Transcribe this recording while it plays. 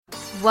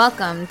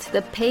Welcome to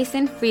the Pace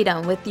and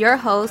Freedom with your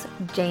host,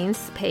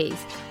 James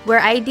Pace,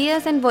 where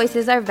ideas and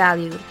voices are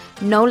valued.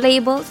 No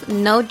labels,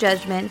 no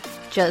judgment,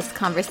 just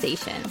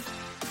conversation.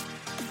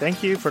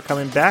 Thank you for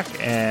coming back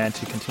and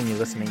to continue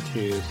listening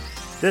to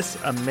this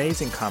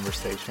amazing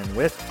conversation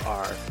with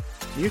our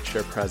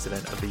future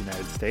President of the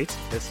United States,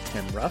 Ms.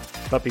 Kim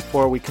Ruff. But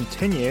before we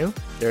continue,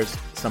 there's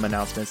some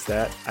announcements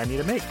that I need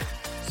to make.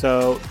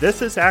 So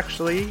this is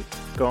actually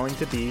going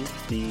to be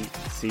the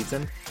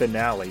season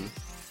finale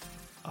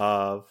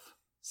of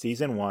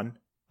season 1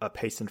 of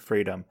Pace and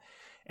Freedom.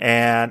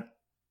 And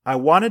I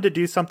wanted to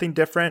do something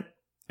different.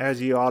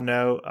 As you all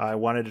know, I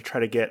wanted to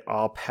try to get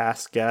all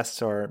past guests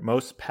or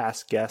most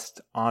past guests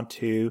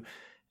onto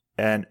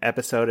an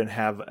episode and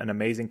have an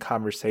amazing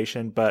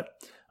conversation. But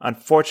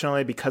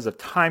unfortunately, because of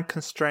time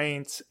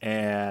constraints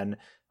and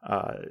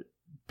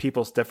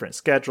people's different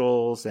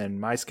schedules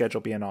and my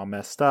schedule being all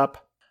messed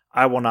up,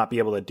 I will not be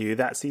able to do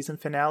that season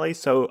finale.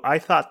 So I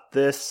thought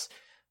this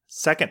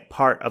second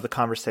part of the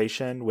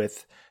conversation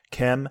with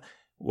Kim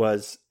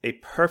was a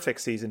perfect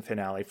season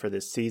finale for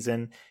this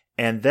season.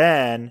 And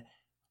then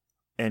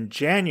in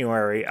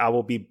January, I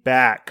will be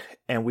back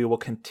and we will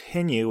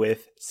continue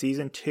with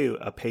season 2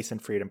 of Pace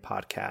and Freedom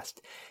podcast.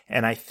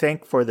 And I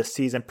think for the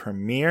season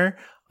premiere,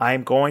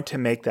 I'm going to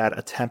make that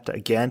attempt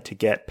again to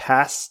get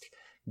past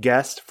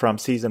guests from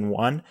season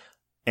 1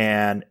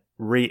 and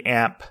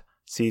reamp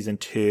season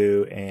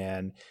 2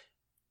 and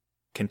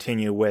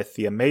continue with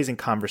the amazing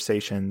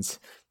conversations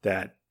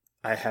that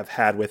I have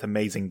had with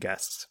amazing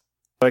guests.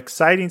 So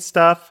exciting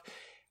stuff.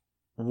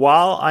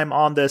 While I'm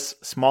on this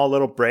small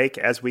little break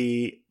as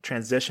we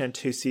transition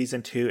to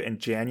season 2 in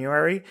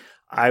January,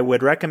 I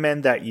would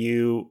recommend that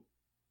you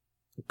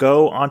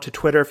go onto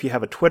Twitter if you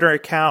have a Twitter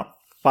account.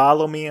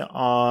 Follow me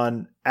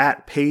on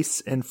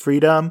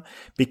 @PaceandFreedom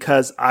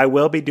because I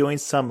will be doing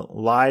some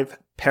live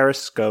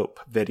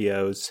Periscope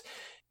videos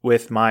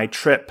with my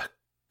trip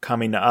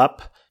coming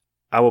up.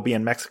 I will be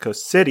in Mexico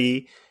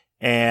City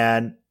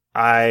and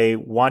I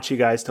want you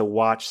guys to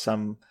watch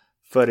some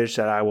footage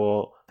that I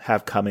will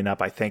have coming up.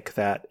 I think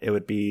that it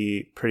would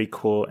be pretty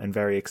cool and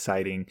very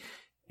exciting.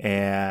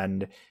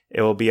 And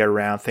it will be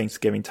around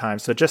Thanksgiving time.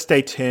 So just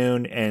stay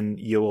tuned and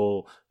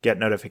you'll get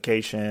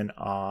notification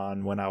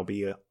on when I'll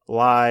be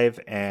live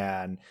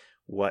and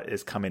what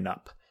is coming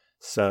up.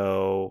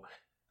 So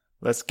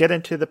let's get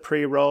into the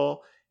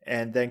pre-roll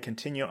and then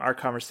continue our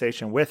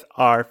conversation with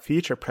our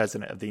future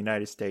President of the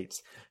United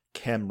States,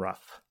 Kim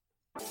Ruff.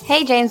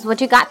 Hey, James,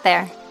 what you got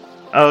there?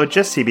 Oh,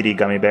 just CBD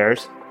gummy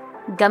bears.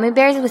 Gummy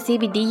bears with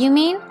CBD, you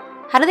mean?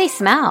 How do they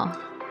smell?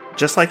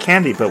 Just like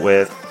candy, but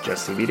with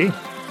just CBD.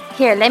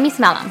 Here, let me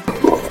smell them.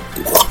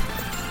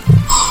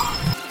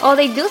 Oh,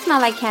 they do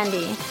smell like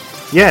candy.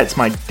 Yeah, it's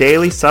my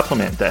daily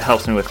supplement that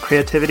helps me with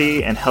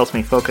creativity and helps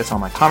me focus on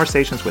my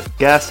conversations with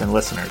guests and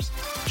listeners.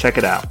 Check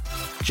it out.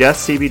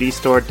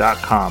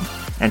 JustCBDstore.com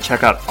and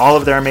check out all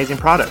of their amazing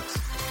products.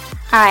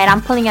 Alright,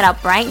 I'm pulling it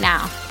up right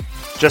now.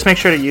 Just make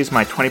sure to use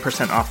my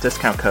 20% off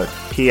discount code,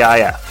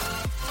 PIF.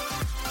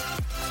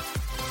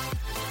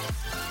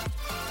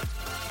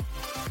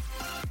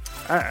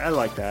 I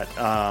like that.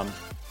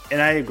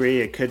 And I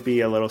agree, it could be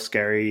a little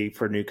scary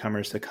for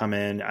newcomers to come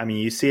in. I mean,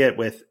 you see it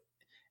with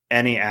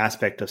any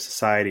aspect of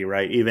society,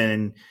 right?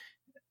 Even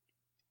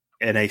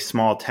in a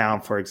small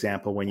town, for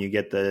example, when you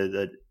get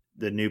the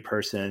new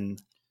person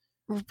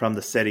from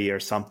the city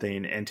or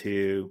something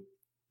into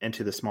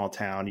the small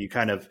town, you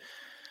kind of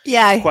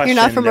you're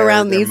not from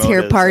around these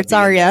here parts,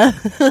 are you?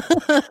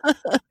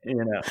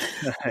 You know,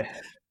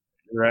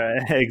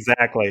 right?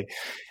 Exactly.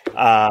 And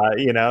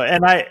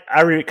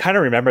I kind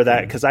of remember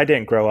that because I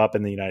didn't grow up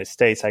in the United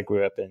States. I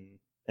grew up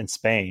in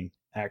Spain,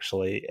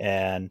 actually,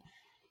 and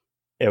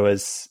it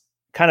was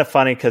kind of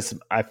funny because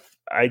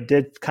I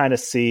did kind of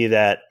see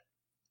that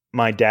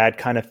my dad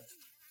kind of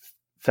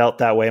felt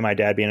that way. My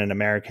dad being an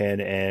American,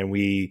 and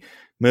we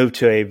moved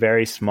to a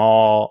very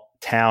small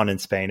town in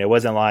Spain. It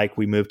wasn't like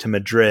we moved to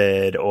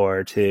Madrid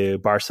or to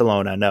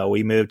Barcelona. No,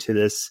 we moved to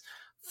this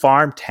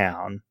farm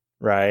town,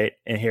 right?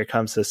 And here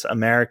comes this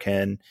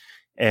American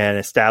and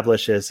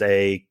establishes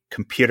a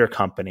computer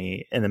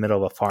company in the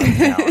middle of a farm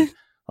town.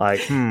 Like,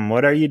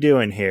 what are you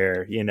doing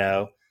here?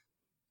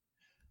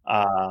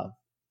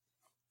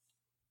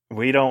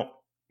 We don't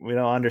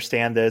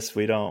understand this.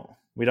 We don't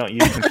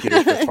use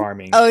computers for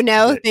farming. Oh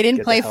no, they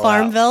didn't play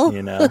Farmville.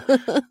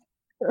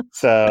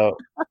 So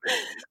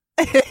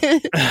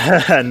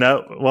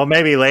no, well,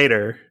 maybe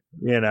later,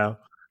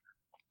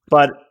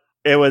 but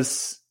it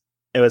was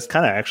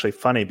kind of actually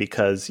funny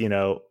because,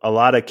 a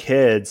lot of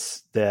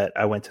kids that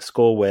I went to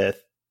school with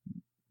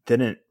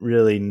didn't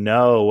really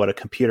know what a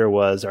computer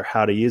was or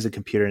how to use a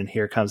computer. And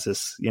here comes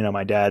this,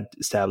 my dad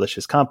established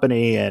his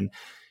company and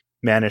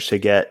managed to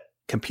get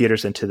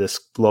computers into this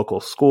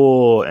local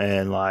school.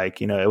 And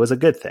it was a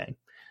good thing.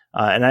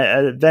 And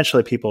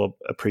eventually people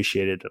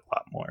appreciated it a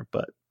lot more,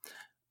 but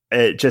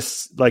it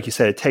just, like you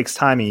said, it takes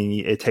time and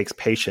it takes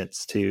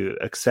patience to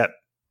accept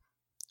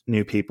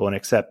new people and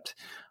accept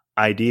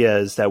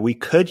ideas that we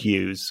could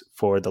use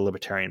for the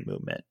libertarian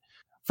movement.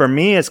 for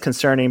me, it's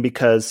concerning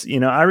because,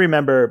 I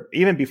remember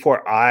even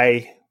before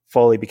I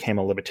fully became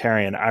a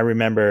libertarian, I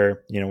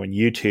remember, when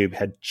YouTube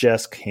had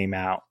just came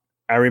out,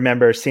 I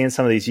remember seeing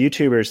some of these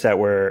YouTubers that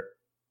were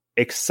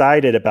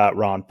excited about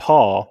Ron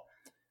Paul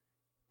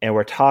and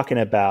were talking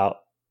about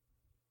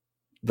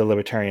the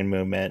libertarian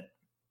movement.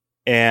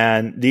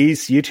 And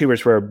these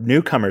YouTubers were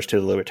newcomers to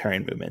the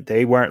libertarian movement.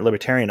 They weren't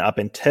libertarian up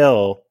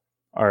until,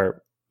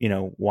 or,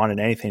 wanted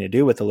anything to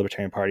do with the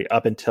Libertarian Party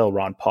up until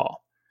Ron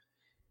Paul.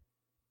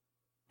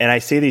 And I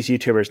see these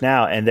YouTubers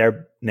now, and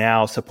they're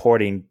now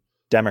supporting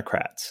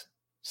Democrats,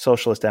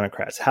 socialist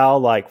Democrats.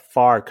 How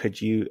far could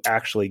you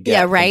actually get?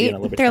 Yeah, right.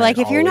 They're like,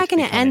 if you're not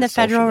going to end the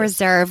Federal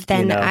Reserve,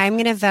 then I'm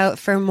going to vote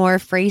for more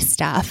free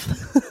stuff.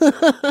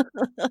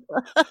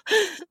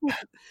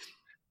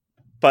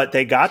 But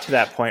they got to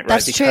that point, right?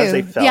 That's because true.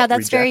 They felt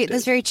that's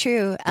rejected. very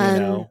true.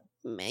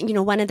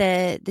 One of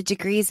the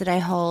degrees that I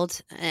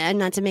hold, and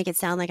not to make it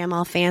sound like I'm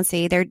all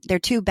fancy, they're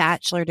 2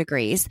 bachelor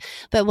degrees,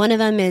 but one of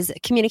them is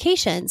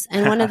communications.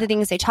 And one of the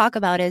things they talk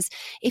about is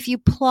if you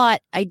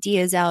plot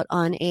ideas out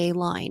on a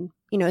line,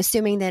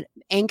 assuming that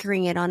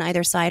anchoring it on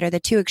either side are the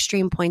 2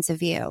 extreme points of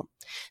view.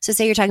 So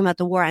say you're talking about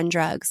the war on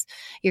drugs,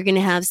 you're going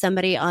to have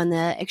somebody on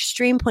the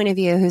extreme point of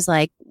view who's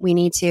like, we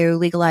need to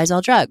legalize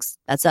all drugs.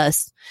 That's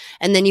us.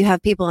 And then you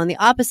have people on the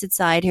opposite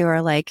side who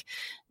are like,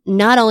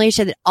 not only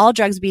should all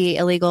drugs be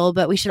illegal,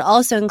 but we should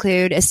also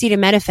include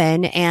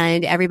acetaminophen,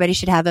 and everybody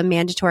should have a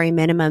mandatory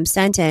minimum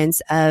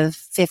sentence of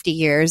 50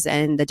 years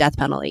and the death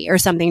penalty or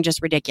something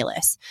just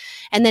ridiculous.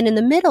 And then in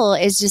the middle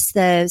is just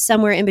the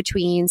somewhere in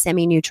between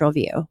semi-neutral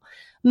view.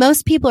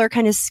 Most people are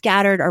kind of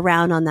scattered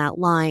around on that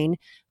line,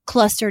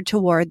 clustered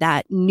toward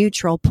that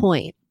neutral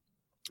point.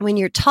 When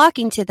you're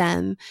talking to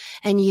them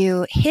and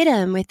you hit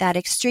them with that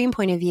extreme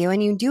point of view,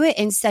 and you do it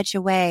in such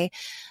a way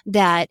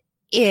that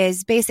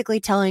is basically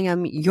telling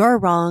them you're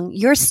wrong,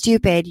 you're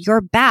stupid, you're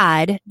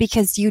bad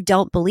because you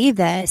don't believe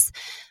this,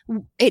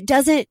 it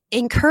doesn't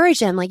encourage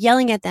them. Like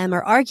yelling at them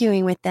or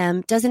arguing with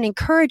them doesn't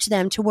encourage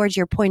them towards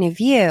your point of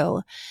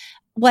view.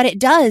 What it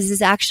does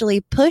is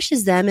actually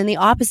pushes them in the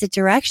opposite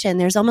direction.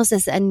 There's almost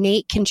this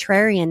innate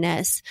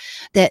contrarianness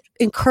that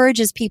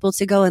encourages people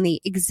to go in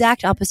the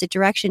exact opposite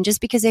direction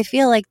just because they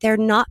feel like they're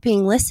not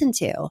being listened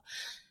to.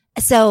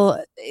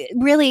 So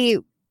really,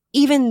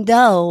 even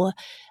though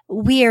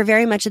we are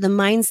very much of the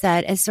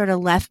mindset as sort of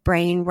left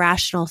brain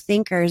rational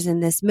thinkers in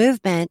this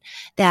movement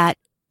that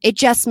it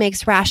just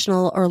makes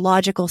rational or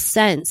logical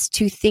sense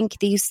to think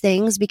these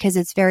things because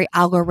it's very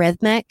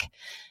algorithmic.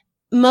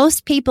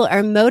 Most people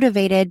are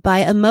motivated by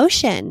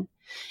emotion.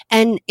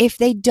 And if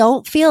they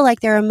don't feel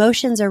like their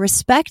emotions are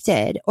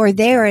respected or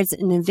they are as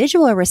an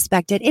individual are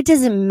respected, it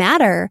doesn't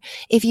matter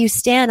if you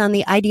stand on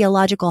the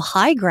ideological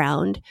high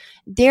ground.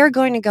 They're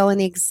going to go in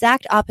the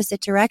exact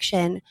opposite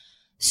direction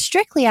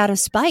strictly out of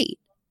spite.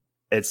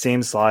 It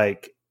seems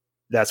like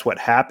that's what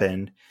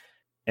happened.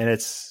 And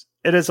it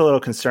is a little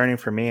concerning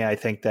for me. I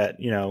think that,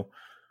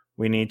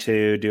 we need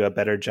to do a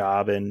better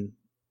job in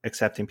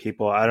accepting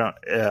people.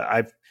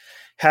 I've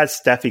had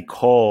Steffi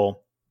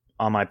Cole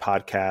on my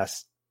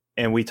podcast,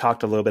 and we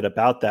talked a little bit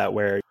about that,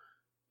 where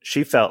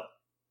she felt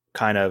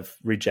kind of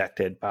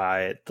rejected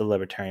by the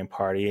Libertarian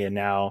Party. And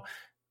now,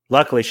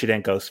 luckily, she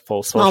didn't go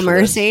full socialist. Small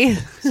mercy.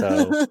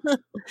 So,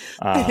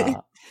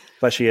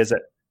 but she is,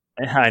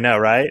 I know,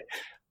 right?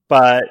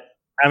 But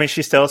I mean,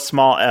 she's still a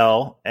small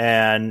L,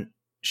 and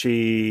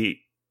she's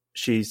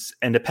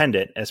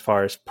independent as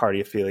far as party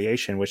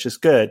affiliation, which is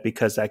good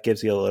because that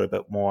gives you a little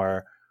bit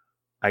more,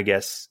 I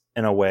guess,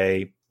 in a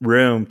way,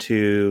 room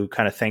to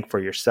kind of think for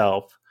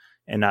yourself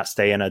and not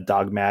stay in a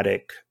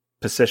dogmatic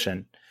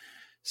position.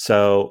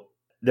 So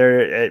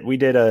we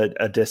did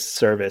a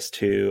disservice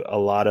to a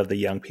lot of the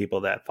young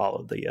people that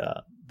followed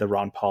the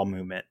Ron Paul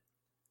movement,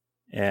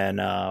 and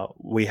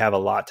we have a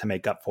lot to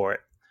make up for it.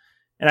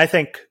 And I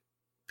think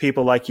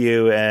people like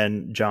you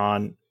and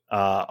John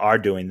are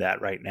doing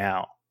that right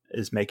now,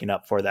 is making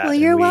up for that. Well,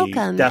 you're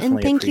welcome. And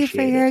thank you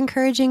for your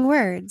encouraging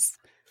words.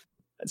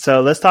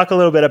 So let's talk a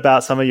little bit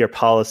about some of your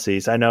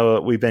policies. I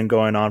know we've been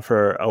going on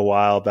for a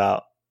while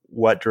about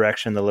what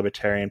direction the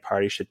Libertarian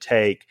Party should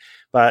take,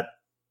 but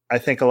I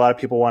think a lot of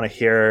people want to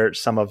hear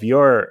some of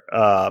your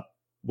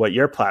what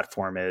your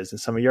platform is and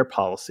some of your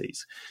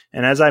policies.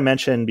 And as I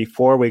mentioned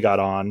before we got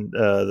on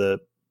the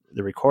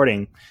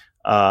recording,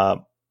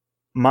 one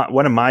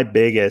of my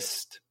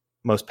biggest,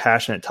 most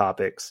passionate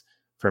topics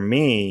for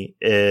me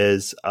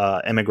is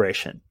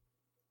immigration.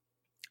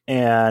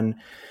 And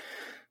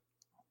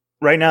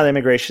right now, the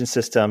immigration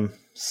system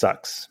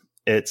sucks.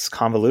 It's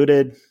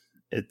convoluted.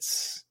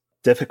 It's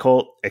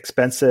difficult,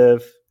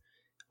 expensive.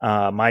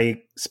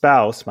 My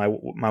spouse, my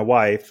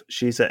wife,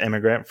 she's an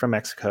immigrant from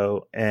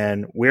Mexico,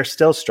 and we're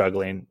still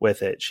struggling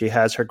with it. She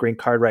has her green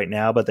card right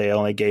now, but they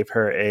only gave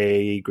her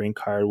a green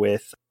card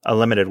with a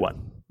limited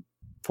one.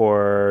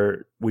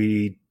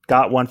 We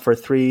got one for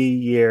 3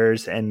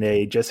 years, and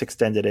they just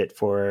extended it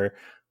for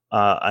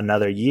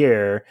another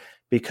year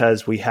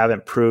because we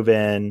haven't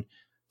proven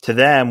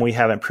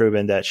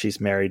that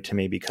she's married to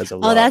me because of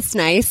love. Oh, that's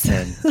nice.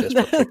 And just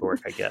for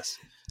paperwork, I guess.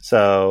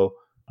 So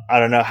I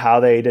don't know how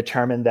they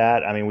determined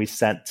that. I mean, we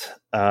sent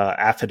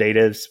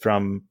affidavits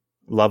from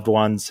loved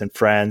ones and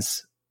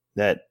friends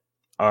that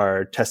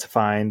are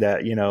testifying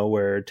that,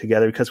 we're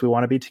together because we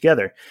want to be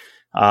together.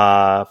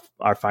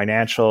 Our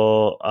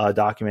financial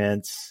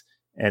documents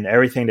and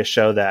everything to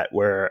show that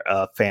we're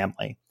a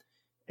family.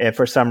 And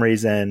for some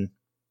reason,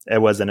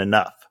 it wasn't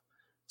enough.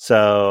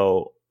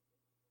 So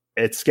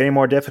it's getting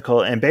more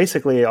difficult. And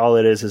basically all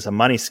it is a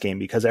money scheme,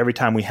 because every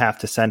time we have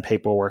to send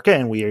paperwork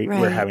in,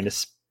 we're having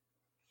to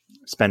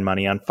spend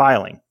money on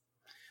filing.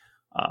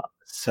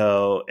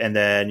 And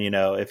then,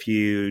 if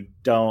you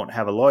don't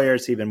have a lawyer,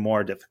 it's even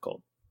more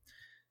difficult.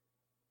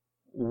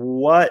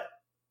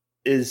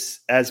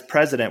 As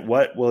president,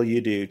 what will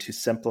you do to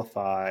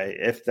simplify,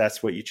 if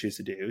that's what you choose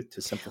to do,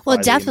 to simplify? Well,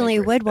 definitely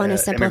would want to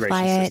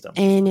simplify it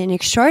in an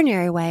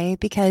extraordinary way,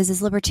 because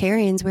as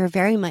libertarians, we're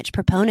very much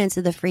proponents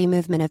of the free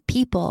movement of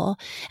people.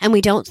 And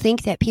we don't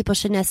think that people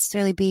should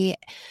necessarily be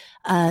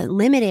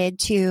limited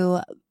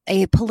to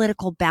a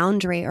political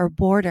boundary or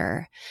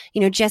border.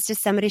 Just as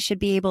somebody should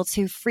be able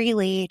to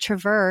freely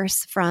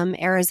traverse from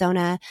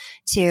Arizona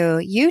to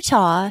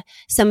Utah,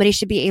 somebody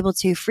should be able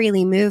to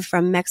freely move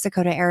from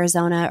Mexico to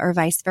Arizona or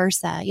vice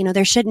versa.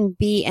 There shouldn't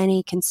be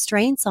any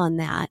constraints on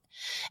that.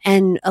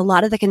 And a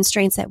lot of the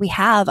constraints that we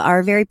have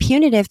are very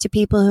punitive to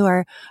people who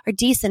are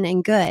decent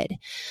and good.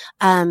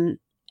 And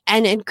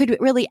it could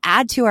really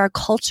add to our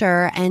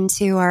culture and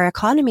to our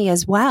economy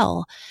as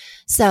well.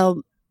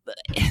 So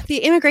the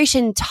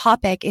immigration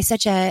topic is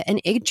such an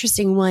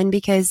interesting one,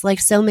 because like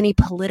so many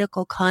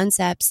political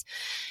concepts,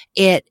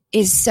 it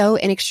is so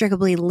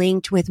inextricably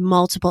linked with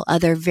multiple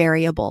other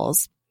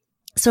variables.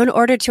 So in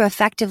order to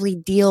effectively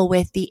deal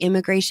with the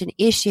immigration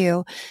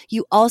issue,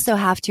 you also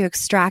have to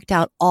extract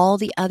out all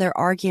the other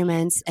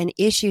arguments and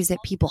issues that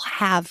people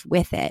have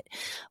with it.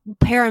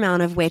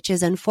 Paramount of which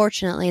is,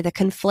 unfortunately, the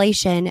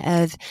conflation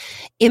of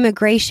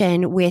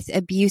immigration with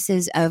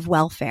abuses of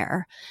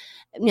welfare.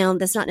 Now,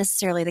 that's not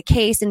necessarily the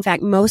case. In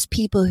fact, most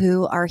people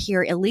who are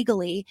here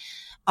illegally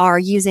are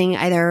using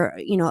either,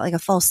 like a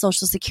false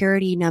social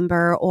security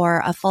number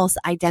or a false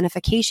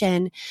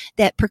identification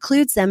that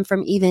precludes them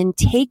from even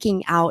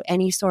taking out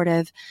any sort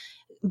of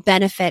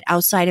benefit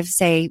outside of,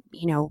 say,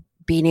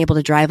 being able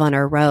to drive on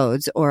our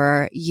roads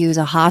or use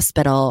a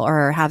hospital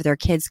or have their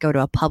kids go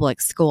to a public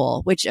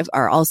school, which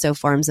are also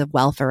forms of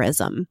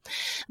welfarism.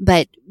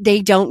 But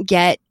they don't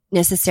get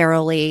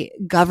necessarily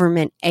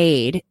government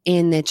aid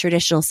in the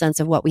traditional sense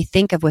of what we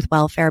think of with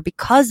welfare,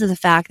 because of the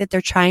fact that they're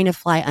trying to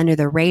fly under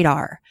the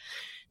radar.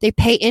 They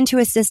pay into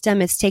a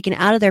system, it's taken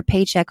out of their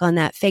paycheck on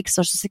that fake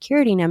social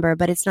security number,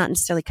 but it's not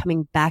necessarily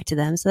coming back to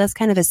them. So that's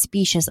kind of a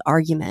specious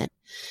argument.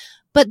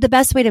 But the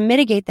best way to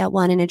mitigate that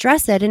one and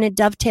address it, and it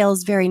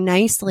dovetails very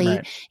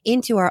nicely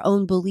into our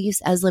own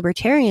beliefs as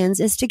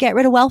libertarians, is to get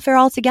rid of welfare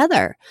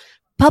altogether.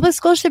 Public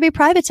schools should be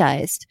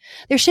privatized.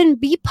 There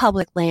shouldn't be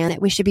public land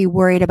that we should be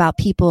worried about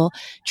people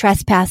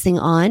trespassing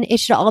on.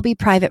 It should all be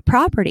private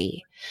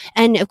property.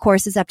 And of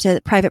course, it's up to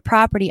private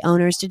property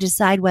owners to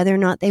decide whether or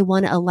not they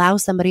want to allow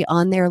somebody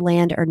on their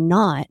land or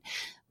not.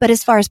 But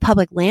as far as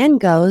public land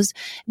goes,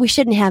 we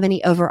shouldn't have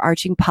any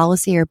overarching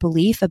policy or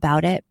belief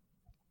about it.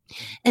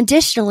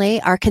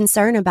 Additionally, our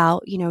concern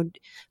about,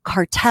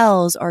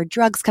 cartels or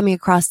drugs coming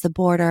across the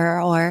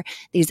border or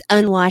these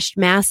unwashed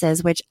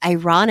masses, which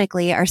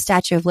ironically our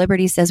Statue of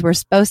Liberty says we're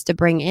supposed to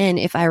bring in,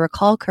 if I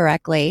recall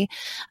correctly.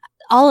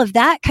 All of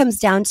that comes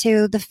down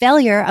to the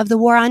failure of the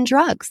war on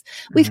drugs.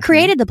 We've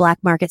created the black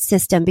market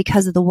system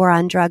because of the war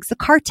on drugs. The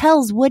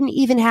cartels wouldn't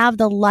even have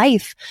the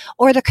life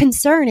or the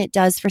concern it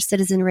does for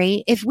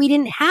citizenry if we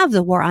didn't have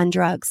the war on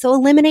drugs. So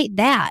eliminate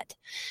that.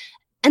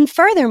 And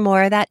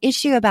furthermore, that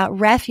issue about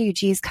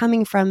refugees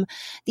coming from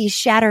these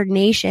shattered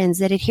nations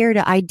that adhere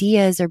to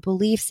ideas or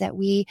beliefs that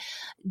we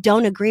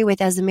don't agree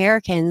with as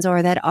Americans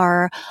or that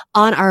are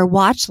on our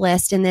watch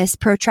list in this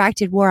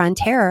protracted war on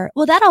terror,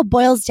 well, that all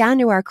boils down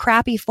to our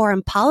crappy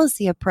foreign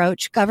policy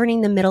approach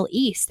governing the Middle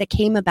East that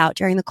came about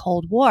during the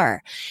Cold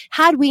War.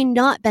 Had we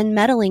not been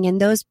meddling in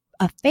those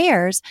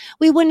affairs,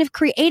 we wouldn't have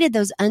created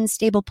those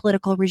unstable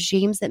political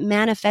regimes that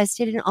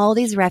manifested in all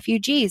these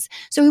refugees.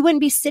 So we wouldn't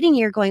be sitting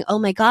here going, oh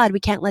my God, we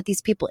can't let these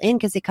people in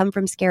because they come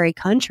from scary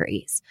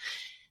countries.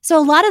 So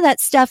a lot of that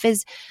stuff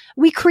is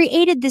we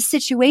created this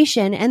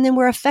situation and then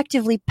we're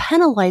effectively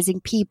penalizing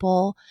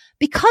people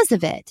because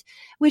of it,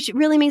 which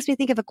really makes me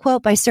think of a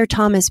quote by Sir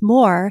Thomas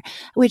More,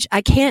 which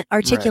I can't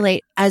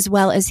articulate as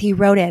well as he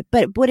wrote it.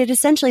 But what it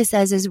essentially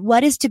says is,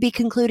 what is to be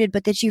concluded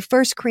but that you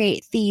first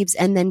create thieves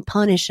and then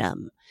punish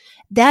them?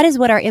 That is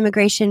what our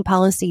immigration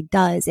policy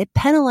does. It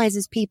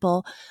penalizes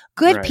people,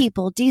 good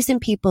people,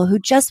 decent people who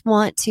just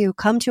want to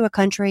come to a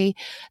country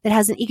that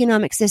has an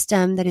economic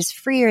system that is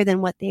freer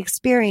than what they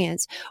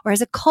experience, or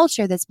has a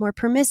culture that's more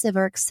permissive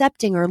or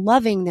accepting or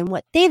loving than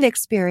what they've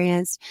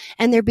experienced.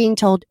 And they're being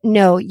told,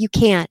 no, you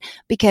can't,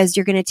 because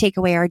you're going to take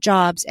away our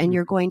jobs and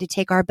you're going to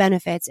take our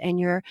benefits and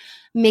you're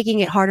making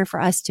it harder for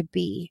us to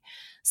be.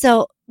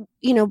 So,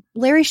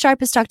 Larry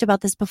Sharpe has talked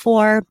about this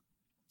before.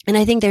 And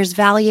I think there's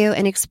value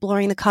in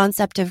exploring the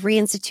concept of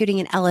reinstituting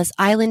an Ellis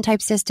Island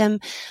type system.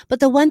 But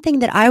the one thing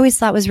that I always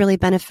thought was really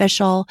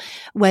beneficial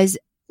was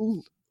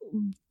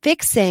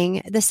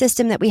fixing the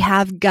system that we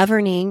have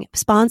governing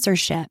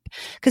sponsorship.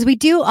 Because we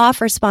do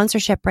offer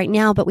sponsorship right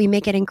now, but we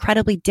make it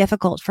incredibly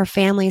difficult for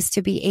families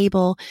to be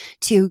able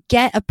to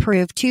get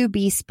approved to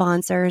be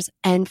sponsors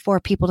and for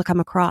people to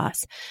come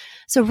across.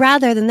 So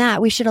rather than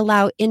that, we should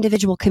allow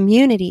individual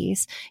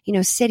communities,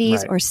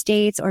 cities or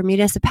states or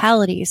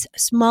municipalities,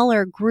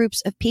 smaller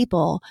groups of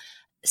people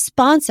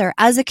sponsor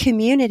as a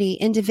community,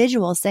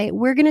 individuals say,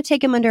 we're going to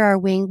take them under our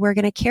wing. We're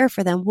going to care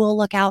for them. We'll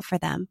look out for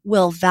them.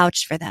 We'll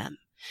vouch for them.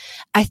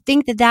 I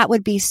think that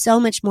would be so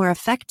much more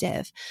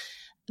effective.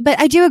 But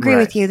I do agree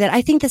with you that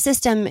I think the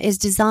system is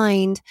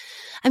designed.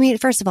 I mean,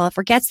 first of all, it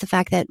forgets the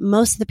fact that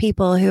most of the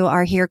people who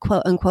are here,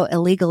 quote unquote,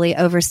 illegally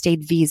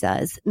overstayed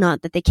visas,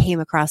 not that they came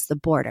across the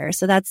border.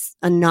 So that's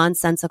a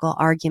nonsensical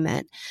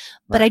argument.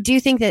 But I do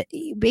think that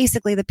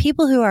basically the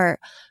people who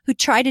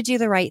try to do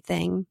the right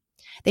thing,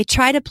 they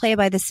try to play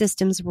by the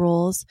system's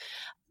rules.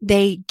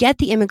 They get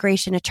the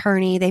immigration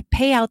attorney. They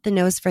pay out the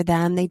nose for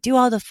them. They do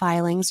all the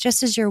filings,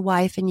 just as your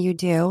wife and you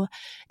do.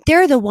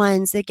 They're the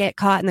ones that get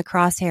caught in the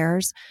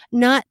crosshairs,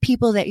 not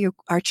people that you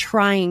are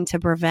trying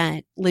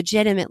to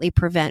legitimately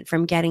prevent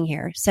from getting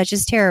here, such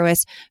as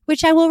terrorists,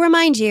 which I will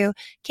remind you,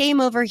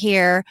 came over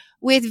here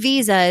with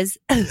visas.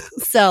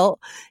 So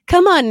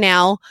come on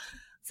now.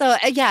 So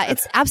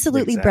it's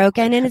absolutely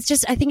broken. And it's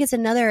just, I think it's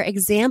another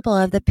example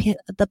of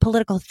the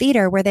political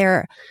theater where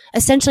they're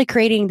essentially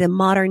creating the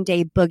modern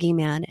day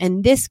boogeyman.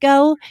 And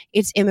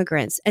it's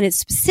immigrants, and it's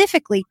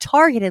specifically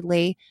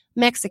targetedly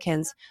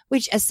Mexicans,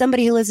 which as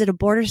somebody who lives in a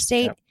border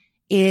state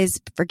is,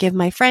 forgive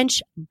my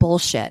French,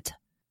 bullshit.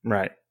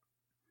 Right.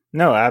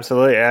 No,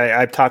 absolutely.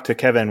 I've talked to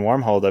Kevin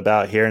Wormhold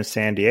about here in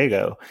San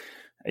Diego,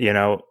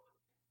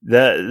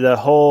 the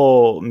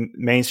whole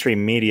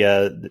mainstream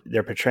media,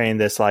 they're portraying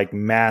this like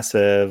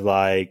massive,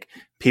 like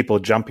people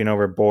jumping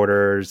over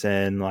borders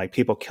and like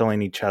people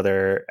killing each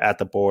other at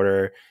the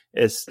border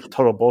is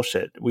total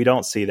bullshit. We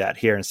don't see that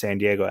here in San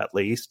Diego, at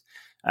least.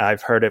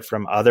 I've heard it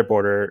from other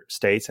border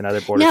states and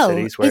other border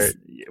cities where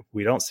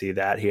we don't see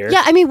that here.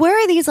 Yeah, I mean, where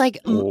are these like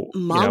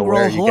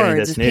mongrel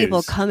hordes of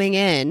people coming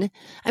in?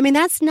 I mean,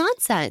 that's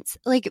nonsense.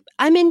 Like,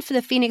 I'm in for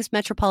the Phoenix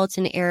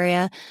metropolitan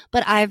area,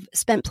 but I've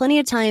spent plenty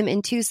of time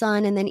in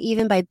Tucson and then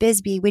even by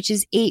Bisbee, which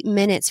is 8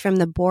 minutes from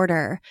the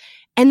border.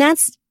 And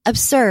that's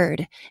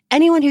absurd.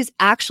 Anyone who's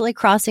actually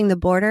crossing the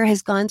border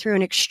has gone through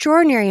an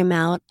extraordinary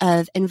amount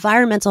of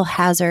environmental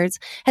hazards,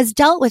 has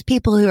dealt with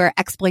people who are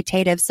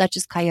exploitative, such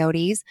as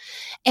coyotes,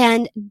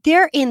 and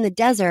they're in the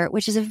desert,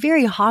 which is a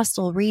very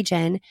hostile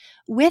region,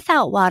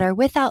 without water,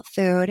 without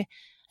food,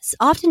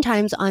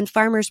 oftentimes on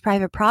farmers'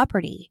 private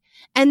property.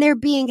 And they're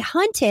being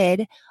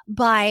hunted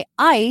by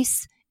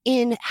ICE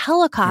in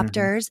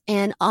helicopters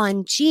and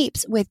on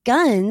Jeeps with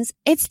guns.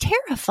 It's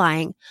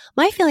terrifying.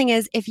 My feeling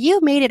is if you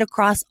made it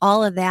across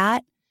all of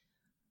that,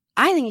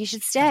 I think you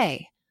should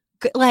stay.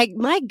 Like,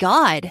 my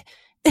God,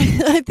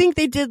 I think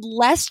they did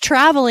less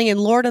traveling in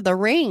Lord of the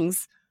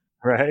Rings.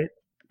 Right.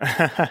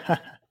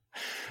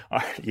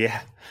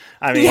 Yeah.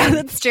 I mean,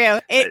 that's true.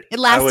 It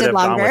lasted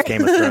longer. With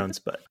Game of Thrones,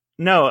 but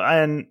no.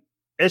 And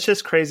it's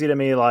just crazy to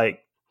me, like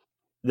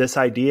this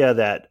idea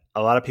that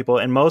a lot of people,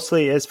 and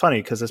mostly it's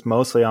funny because it's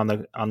mostly on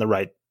the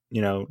right,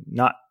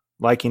 not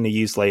liking to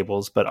use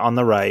labels, but on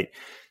the right,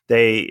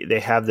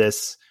 they have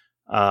this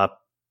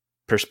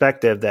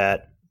perspective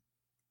that,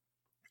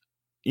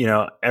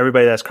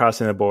 everybody that's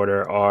crossing the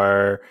border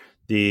are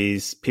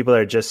these people that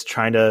are just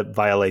trying to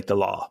violate the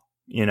law,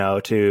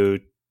 to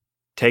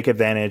take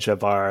advantage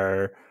of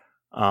our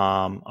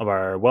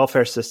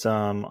welfare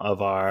system,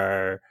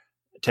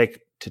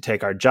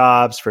 take our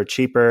jobs for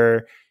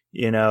cheaper,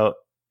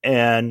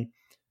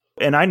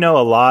 and I know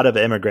a lot of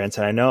immigrants,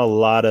 and I know a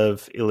lot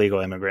of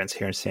illegal immigrants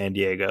here in San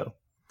Diego,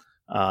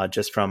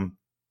 just from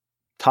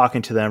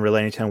talking to them,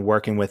 relating to them,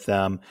 working with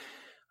them.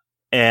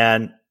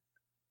 And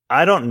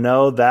I don't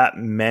know that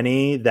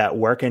many that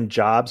work in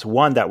jobs,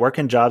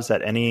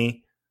 that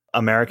any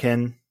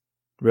American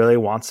really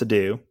wants to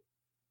do.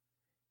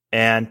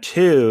 And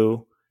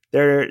two,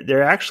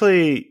 they're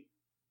actually,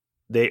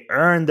 they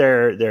earn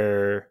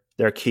their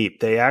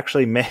keep. They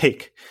actually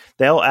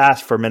they'll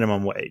ask for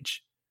minimum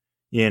wage.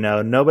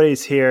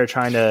 Nobody's here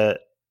trying to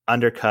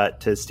undercut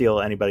to steal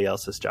anybody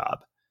else's job.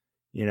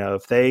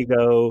 If they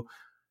go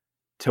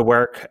to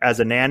work as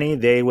a nanny,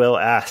 they will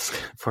ask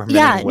for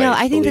minimum wage.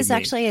 I think this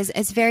actually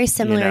is very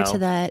similar to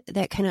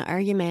that kind of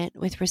argument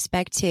with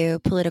respect to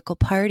political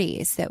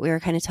parties that we were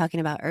kind of talking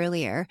about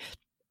earlier,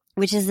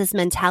 which is this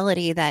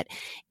mentality that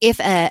if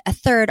a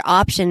third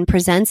option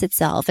presents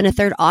itself and a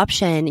third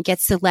option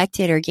gets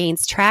selected or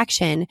gains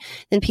traction,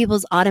 then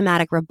people's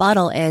automatic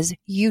rebuttal is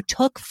you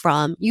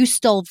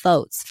stole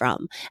votes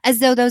from, as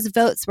though those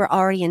votes were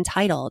already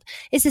entitled.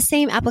 It's the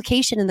same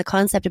application in the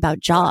concept about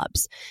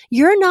jobs.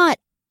 You're not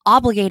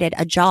obligated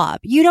a job.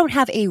 You don't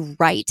have a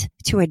right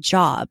to a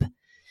job.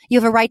 You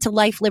have a right to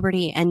life,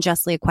 liberty, and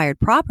justly acquired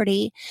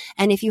property.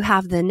 And if you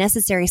have the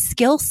necessary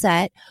skill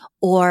set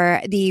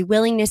or the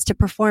willingness to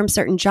perform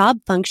certain job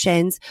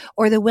functions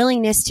or the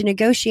willingness to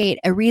negotiate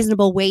a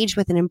reasonable wage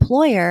with an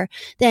employer,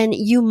 then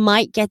you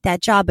might get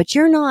that job, but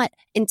you're not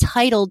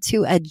entitled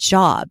to a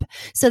job.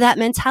 So that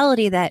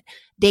mentality that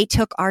they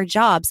took our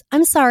jobs,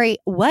 I'm sorry,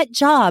 what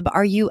job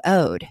are you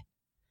owed?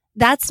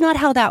 That's not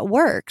how that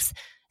works.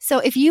 So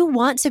if you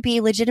want to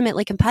be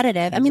legitimately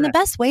competitive, I mean, the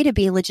best way to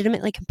be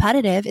legitimately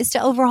competitive is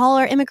to overhaul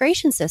our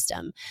immigration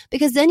system,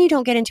 because then you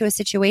don't get into a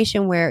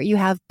situation where you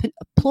have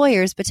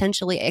employers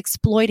potentially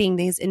exploiting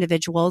these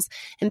individuals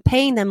and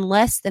paying them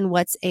less than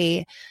what's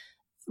a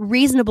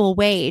reasonable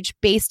wage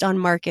based on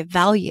market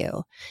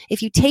value.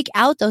 If you take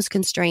out those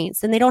constraints,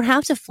 then they don't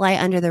have to fly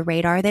under the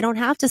radar. They don't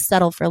have to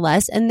settle for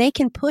less, and they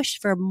can push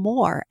for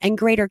more and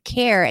greater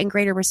care and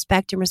greater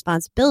respect and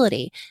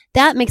responsibility.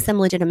 That makes them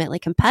legitimately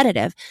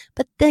competitive.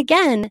 But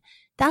again,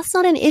 that's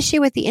not an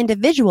issue with the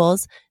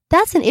individuals.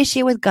 That's an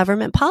issue with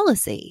government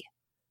policy.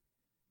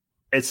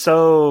 It's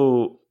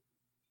so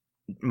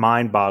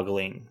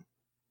mind-boggling.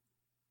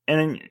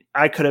 And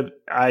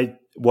I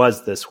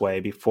was this way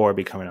before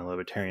becoming a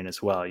libertarian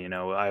as well. You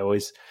know, I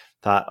always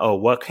thought, oh,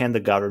 what can the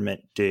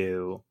government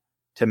do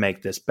to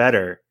make this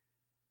better?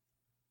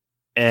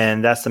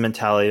 And that's the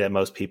mentality that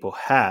most people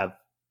have,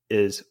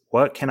 is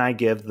what can I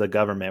give the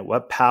government?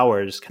 What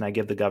powers can I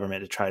give the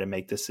government to try to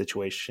make this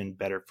situation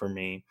better for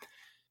me?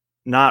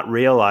 Not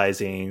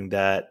realizing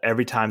that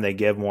every time they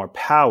give more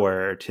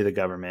power to the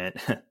government,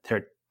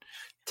 they're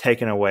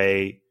taking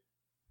away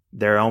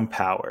their own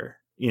power,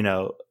 you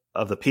know,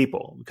 of the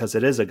people, because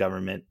it is a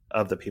government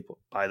of the people,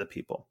 by the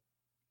people.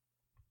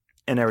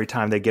 And every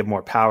time they give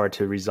more power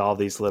to resolve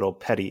these little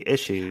petty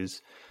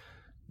issues,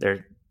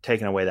 they're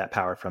taking away that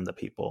power from the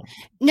people.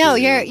 No,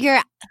 you're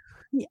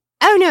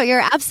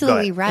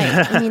absolutely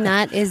right. I mean,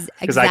 that is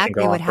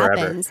exactly what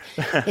happens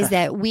is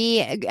that we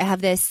have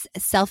this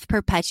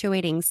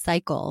self-perpetuating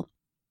cycle,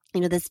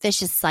 you know, this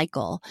vicious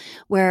cycle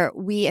where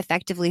we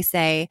effectively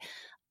say,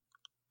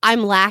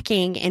 I'm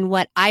lacking in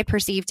what I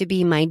perceive to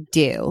be my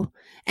due.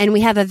 And we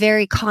have a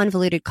very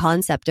convoluted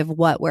concept of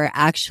what we're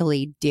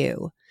actually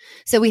due.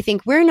 So we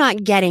think we're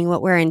not getting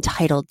what we're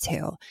entitled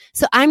to.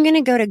 So I'm going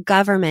to go to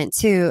government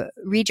to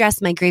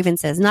redress my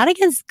grievances, not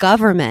against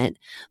government,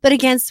 but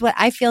against what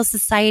I feel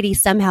society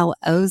somehow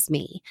owes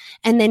me.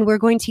 And then we're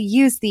going to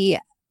use the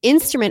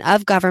instrument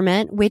of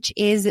government, which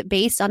is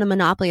based on a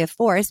monopoly of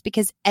force,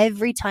 because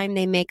every time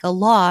they make a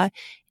law,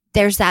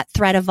 there's that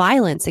threat of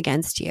violence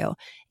against you.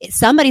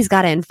 Somebody's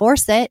got to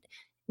enforce it.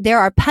 There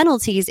are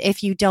penalties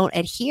if you don't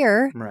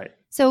adhere. Right.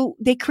 So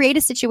they create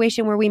a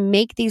situation where we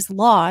make these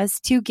laws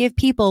to give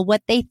people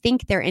what they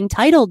think they're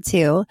entitled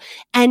to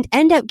and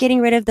end up getting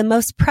rid of the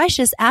most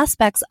precious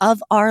aspects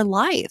of our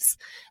lives.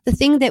 The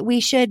thing that we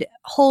should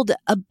hold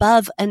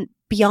above and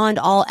beyond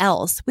all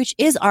else, which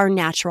is our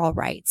natural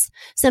rights,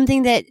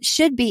 something that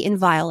should be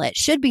inviolate,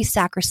 should be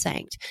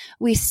sacrosanct.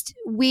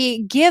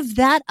 We give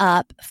that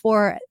up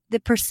for the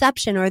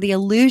perception or the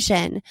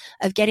illusion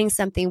of getting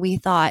something we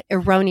thought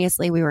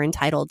erroneously we were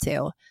entitled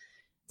to.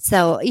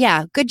 So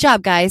yeah, good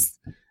job, guys.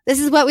 This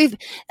is what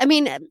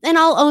and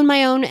I'll own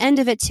my own end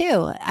of it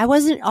too. I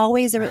wasn't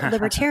always a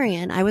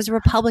libertarian. I was a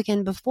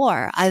Republican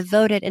before. I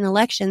voted in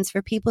elections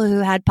for people who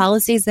had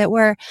policies that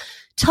were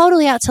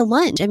totally out to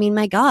lunch. I mean,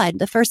 my God,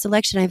 the first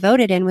election I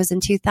voted in was in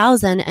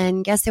 2000,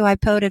 and guess who I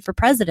voted for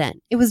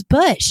president? It was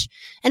Bush.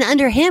 And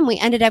under him, we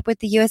ended up with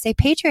the USA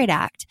Patriot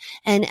Act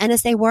and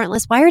NSA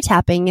warrantless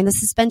wiretapping and the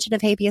suspension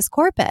of habeas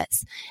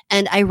corpus,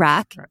 and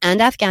Iraq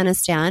and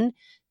Afghanistan.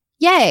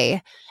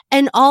 Yay.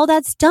 And all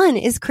that's done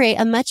is create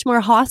a much more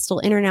hostile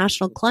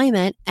international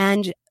climate,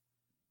 and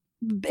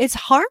it's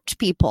harmed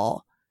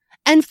people.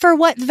 And for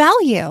what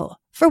value?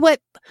 For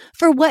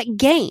what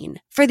gain?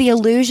 For the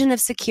illusion of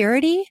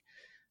security?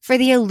 For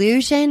the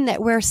illusion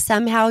that we're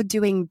somehow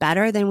doing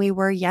better than we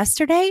were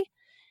yesterday?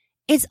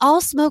 It's all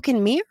smoke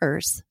and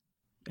mirrors.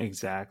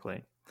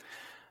 Exactly.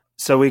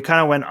 So we kind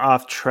of went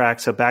off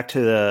track. So back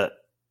to the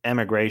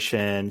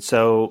immigration.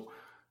 So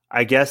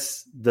I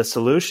guess the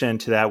solution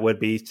to that would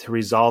be to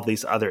resolve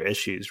these other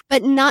issues.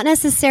 But not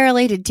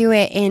necessarily to do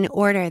it in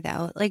order,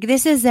 though. Like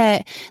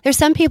there's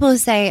some people who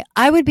say,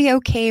 I would be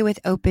okay with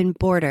open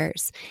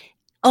borders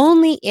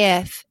only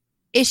if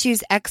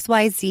issues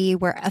XYZ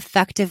were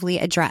effectively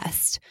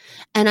addressed.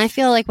 And I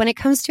feel like when it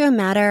comes to a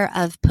matter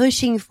of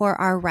pushing for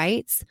our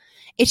rights,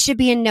 it should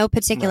be in no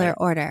particular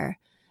order.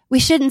 We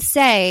shouldn't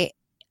say,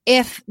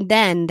 if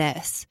then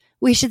this.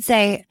 We should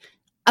say,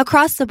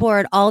 across the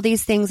board, all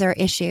these things are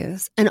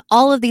issues, and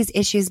all of these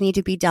issues need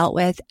to be dealt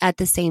with at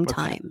the same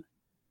time.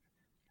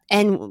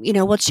 And, you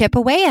know, we'll chip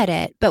away at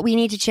it, but we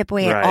need to chip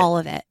away at all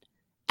of it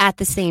at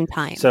the same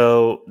time.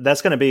 So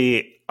that's going to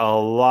be a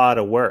lot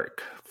of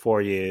work for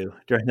you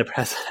during the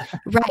president.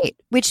 Right.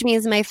 Which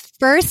means my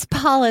first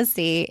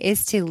policy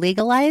is to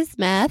legalize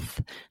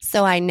meth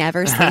so I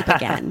never sleep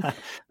again.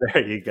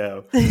 There you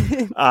go.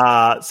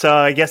 So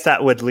I guess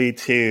that would lead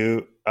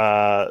to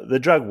the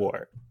drug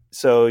war.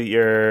 So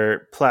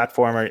your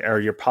platform or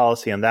your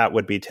policy on that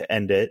would be to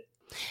end it.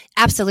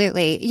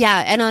 Absolutely.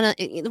 Yeah.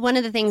 And one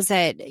of the things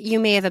that you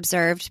may have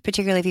observed,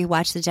 particularly if you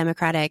watch the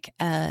Democratic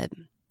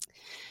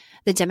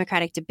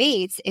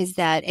debates, is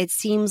that it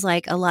seems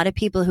like a lot of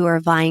people who are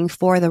vying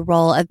for the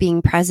role of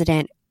being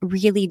president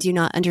really do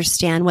not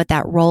understand what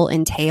that role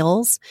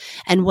entails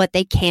and what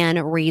they can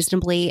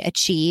reasonably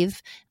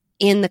achieve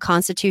in the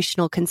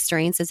constitutional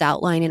constraints as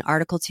outlined in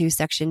Article 2,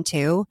 Section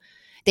 2.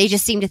 They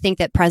just seem to think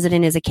that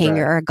president is a king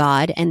or a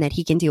god and that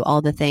he can do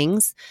all the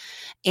things.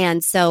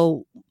 And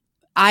so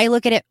I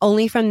look at it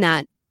only from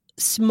that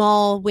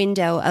small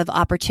window of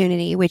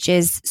opportunity, which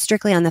is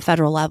strictly on the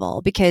federal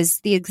level, because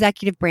the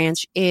executive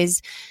branch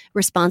is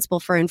responsible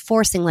for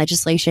enforcing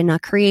legislation,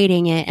 not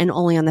creating it, and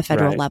only on the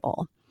federal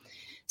level.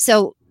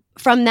 So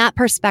from that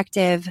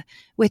perspective,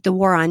 with the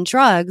war on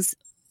drugs,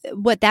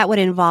 what that would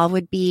involve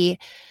would be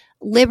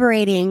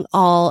liberating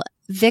all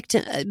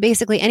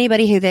basically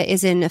anybody who that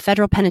is in a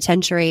federal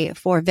penitentiary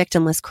for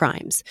victimless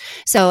crimes.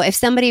 So if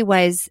somebody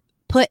was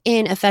put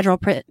in a federal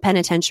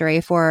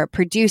penitentiary for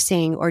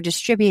producing or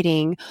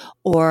distributing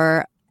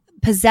or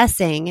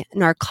possessing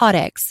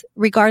narcotics,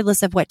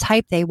 regardless of what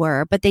type they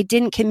were, but they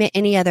didn't commit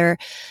any other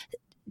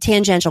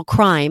tangential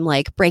crime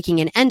like breaking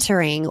and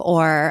entering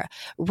or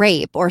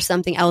rape or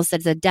something else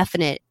that's a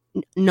definite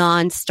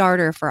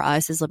non-starter for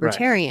us as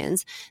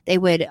libertarians, they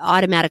would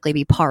automatically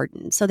be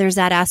pardoned. So there's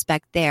that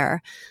aspect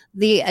there.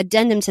 The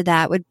addendum to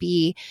that would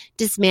be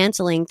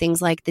dismantling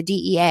things like the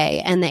DEA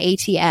and the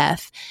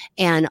ATF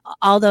and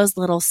all those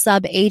little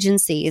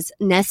sub-agencies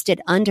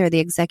nested under the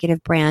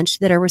executive branch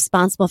that are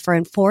responsible for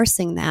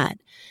enforcing that,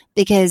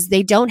 because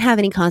they don't have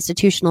any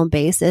constitutional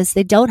basis.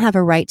 They don't have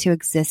a right to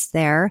exist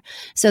there.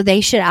 So they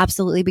should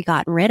absolutely be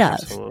gotten rid of.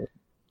 Absolutely.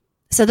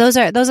 So those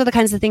are the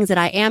kinds of things that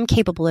I am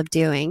capable of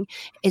doing.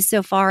 Is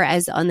so far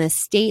as on the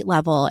state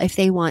level, if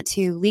they want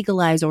to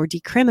legalize or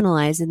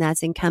decriminalize, and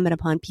that's incumbent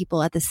upon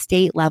people at the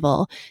state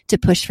level to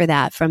push for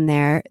that from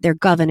their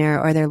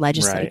governor or their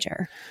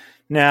legislature.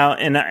 Right.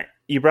 Now,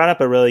 you brought up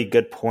a really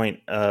good point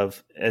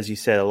of, as you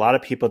said, a lot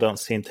of people don't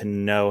seem to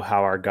know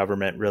how our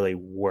government really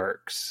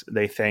works.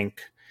 They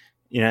think,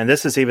 and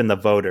this is even the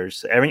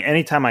voters.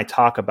 Anytime I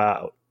talk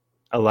about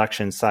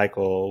election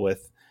cycle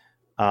with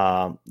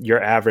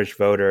your average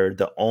voter,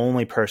 the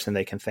only person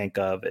they can think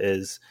of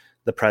is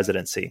the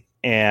presidency.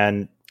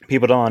 And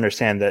people don't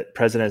understand that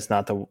president is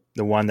not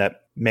the one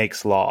that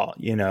makes law.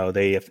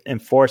 They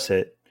enforce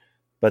it,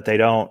 but they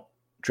don't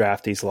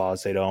draft these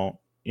laws. They don't,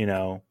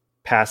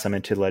 pass them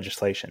into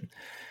legislation.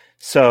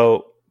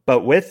 So,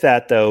 but with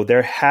that though,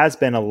 there has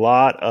been a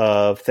lot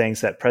of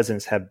things that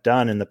presidents have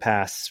done in the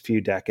past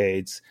few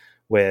decades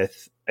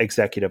with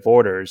executive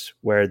orders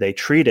where they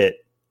treat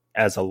it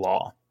as a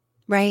law.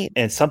 Right.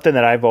 And something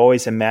that I've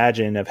always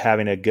imagined of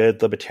having a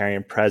good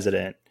libertarian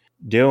president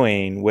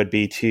doing would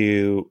be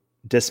to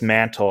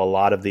dismantle a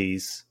lot of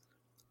these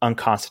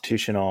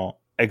unconstitutional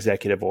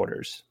executive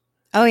orders.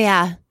 Oh,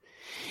 yeah.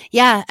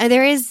 Yeah. And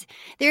there is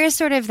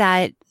sort of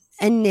that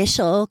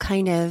initial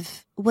kind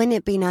of, wouldn't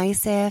it be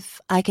nice if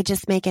I could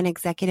just make an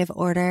executive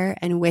order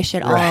and wish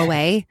it all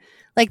away?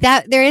 Like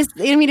that,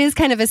 it is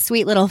kind of a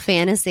sweet little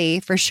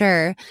fantasy for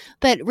sure.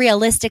 But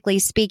realistically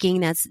speaking,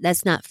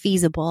 that's not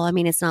feasible. I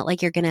mean, it's not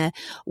like you're going to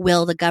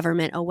will the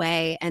government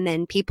away and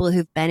then people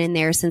who've been in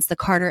there since the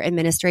Carter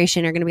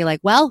administration are going to be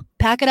like, well,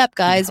 pack it up,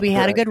 guys. We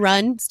had a good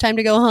run. It's time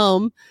to go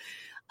home.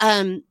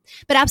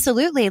 But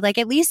absolutely, like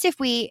at least if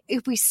we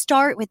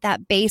start with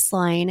that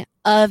baseline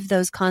of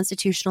those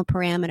constitutional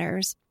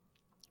parameters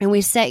and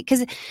we say,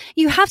 because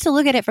you have to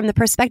look at it from the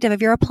perspective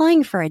of you're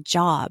applying for a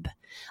job.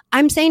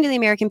 I'm saying to the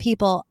American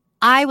people,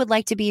 I would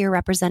like to be your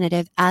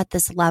representative at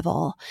this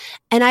level.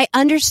 And I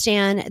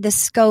understand the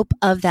scope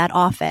of that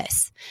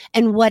office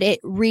and what it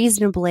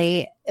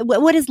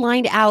what is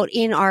lined out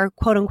in our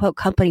quote unquote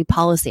company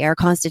policy, our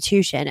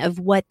constitution of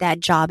what that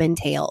job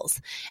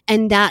entails.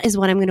 And that is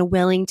what I'm going to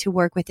willing to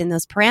work within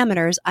those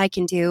parameters. I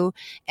can do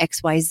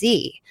X, Y,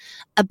 Z.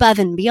 Above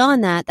and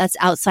beyond that, that's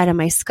outside of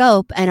my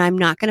scope. And I'm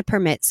not going to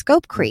permit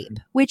scope creep,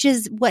 which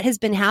is what has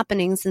been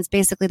happening since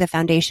basically the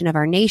foundation of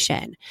our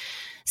nation.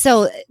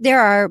 So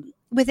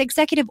with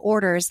executive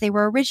orders, they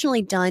were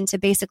originally done to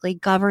basically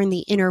govern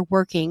the inner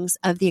workings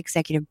of the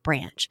executive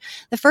branch.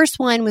 The first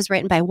one was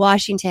written by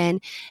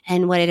Washington,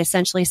 and what it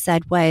essentially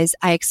said was,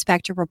 I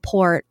expect a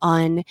report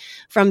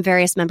from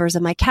various members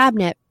of my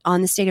cabinet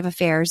on the state of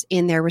affairs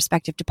in their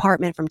respective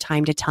department from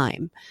time to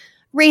time.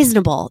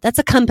 Reasonable. That's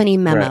a company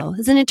memo. Right.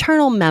 It's an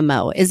internal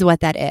memo is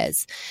what that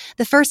is.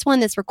 The first one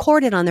that's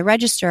recorded on the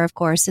register, of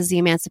course, is the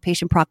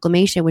Emancipation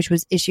Proclamation, which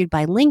was issued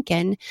by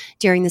Lincoln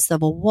during the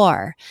Civil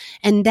War.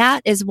 And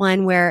that is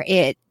one where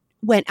it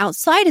went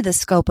outside of the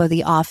scope of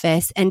the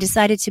office and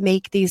decided to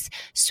make the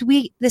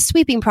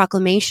sweeping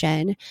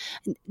proclamation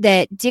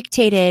that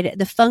dictated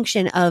the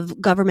function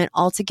of government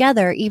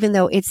altogether, even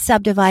though it's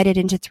subdivided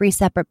into 3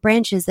 separate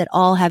branches that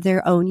all have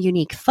their own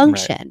unique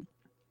function. Right.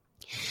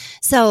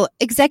 So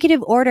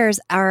executive orders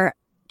are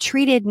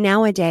treated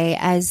nowadays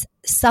as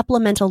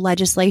supplemental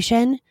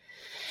legislation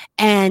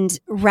and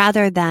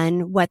rather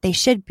than what they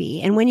should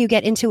be. And when you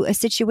get into a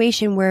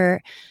situation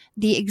where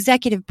the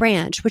executive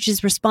branch, which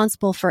is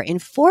responsible for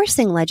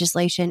enforcing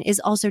legislation, is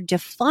also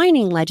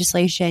defining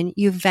legislation.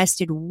 You've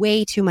vested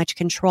way too much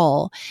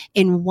control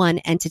in one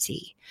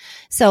entity.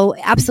 So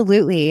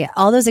absolutely,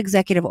 all those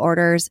executive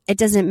orders, it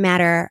doesn't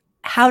matter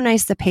how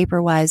nice the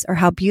paper was or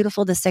how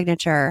beautiful the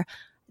signature,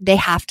 they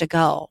have to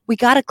go. We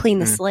got to clean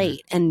the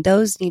slate, and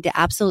those need to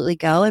absolutely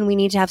go. And we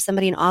need to have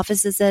somebody in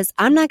office that says,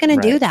 I'm not going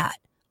to do that.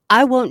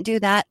 I won't do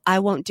that. I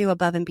won't do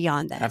above and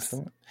beyond this.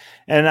 Absolutely.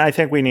 And I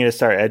think we need to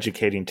start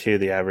educating too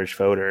the average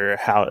voter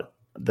how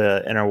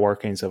the inner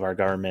workings of our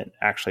government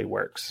actually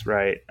works,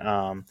 right?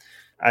 For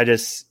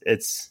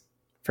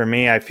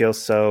me, I feel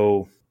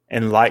so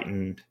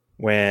enlightened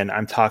when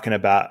I'm talking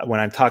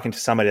to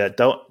somebody that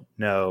don't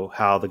know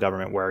how the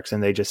government works,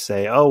 and they just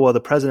say, oh, well, the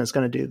president's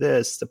going to do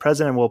this. The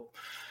president will,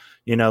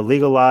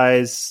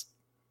 legalize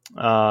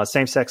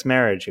same-sex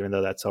marriage, even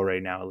though that's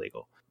already now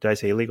illegal. Did I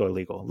say illegal or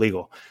legal?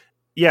 Legal.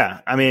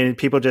 Yeah. I mean,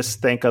 people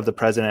just think of the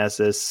president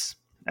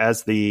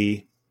as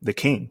the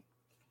king,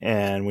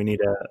 and we need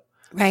to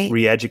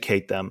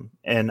re-educate them.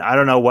 And I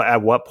don't know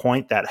at what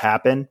point that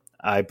happened.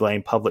 I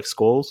blame public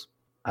schools.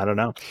 I don't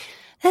know.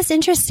 That's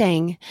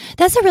interesting.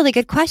 That's a really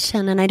good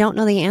question, and I don't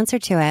know the answer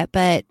to it,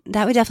 but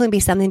that would definitely be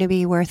something to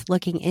be worth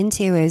looking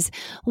into, is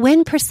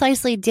when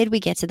precisely did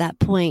we get to that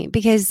point?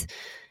 Because,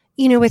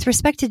 with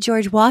respect to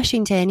George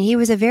Washington, he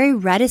was a very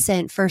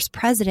reticent first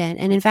president,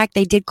 and in fact,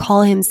 they did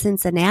call him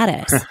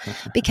Cincinnatus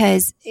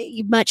because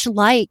much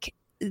like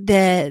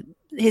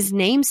his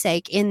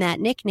namesake in that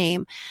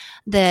nickname,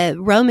 the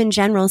Roman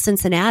general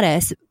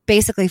Cincinnatus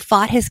basically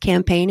fought his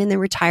campaign and then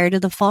retired to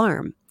the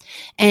farm.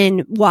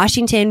 And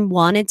Washington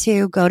wanted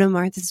to go to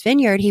Martha's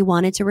Vineyard. He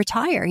wanted to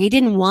retire. He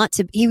did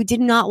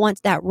not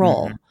want that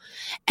role. Mm-hmm.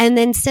 And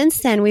then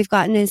since then, we've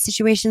gotten in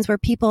situations where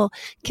people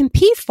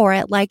compete for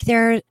it like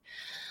they're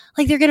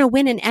going to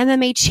win an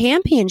MMA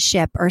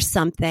championship or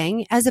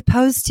something, as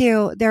opposed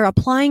to they're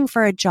applying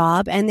for a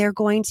job and they're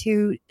going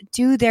to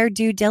do their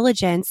due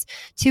diligence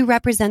to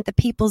represent the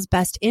people's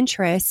best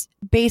interests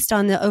based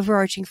on the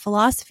overarching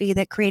philosophy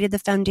that created the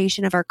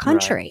foundation of our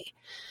country.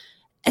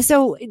 Right.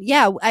 So,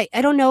 yeah,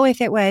 I don't know if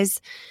it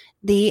was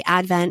the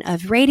advent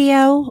of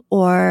radio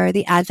or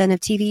the advent of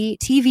TV.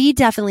 TV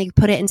definitely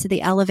put it into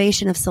the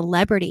elevation of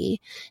celebrity.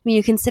 I mean,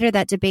 you consider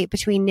that debate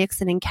between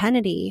Nixon and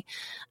Kennedy,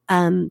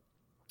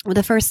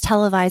 the first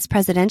televised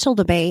presidential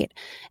debate.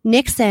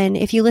 Nixon,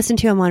 if you listen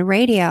to him on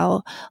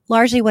radio,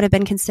 largely would have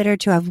been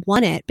considered to have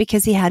won it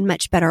because he had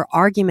much better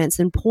arguments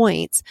and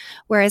points.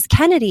 Whereas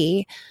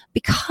Kennedy,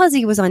 because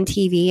he was on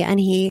TV and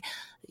he,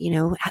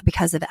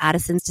 because of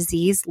Addison's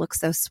disease, looked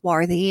so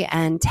swarthy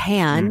and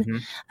tan.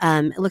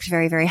 Mm-hmm. It looked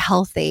very, very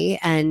healthy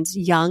and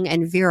young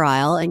and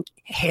virile and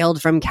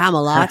hailed from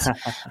Camelot.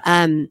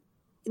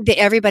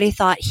 Everybody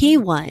thought he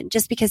won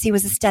just because he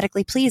was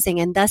aesthetically pleasing,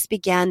 and thus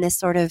began this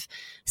sort of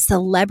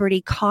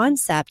celebrity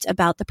concept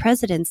about the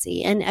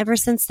presidency. And ever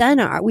since then,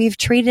 we've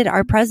treated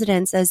our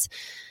presidents as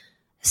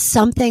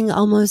something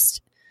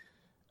almost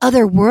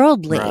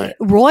otherworldly,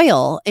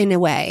 royal in a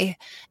way.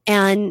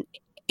 And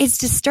it's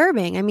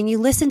disturbing. I mean, you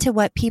listen to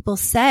what people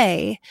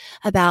say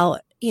about,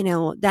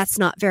 that's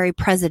not very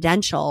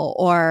presidential,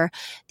 or,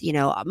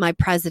 my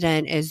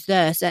president is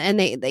this, and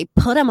they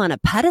put him on a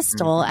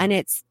pedestal, mm-hmm.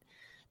 and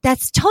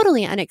that's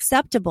totally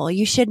unacceptable.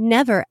 You should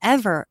never,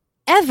 ever,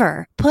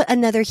 ever put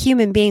another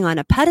human being on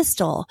a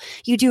pedestal.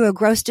 You do a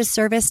gross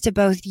disservice to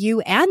both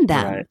you and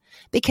them,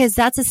 because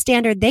that's a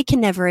standard they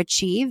can never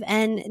achieve,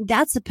 and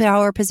that's a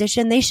power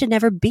position they should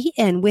never be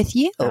in with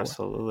you.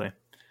 Absolutely.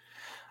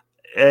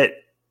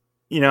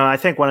 I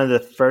think one of the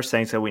first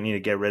things that we need to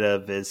get rid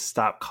of is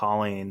stop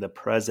calling the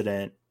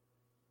president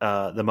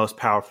the most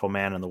powerful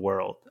man in the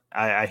world.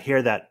 I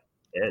hear that.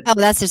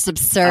 That's just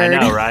absurd. I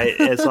know, right?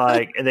 It's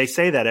like, they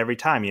say that every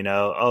time,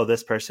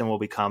 this person will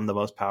become the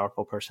most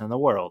powerful person in the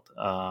world.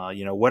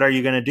 What are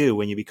you going to do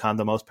when you become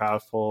the most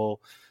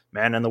powerful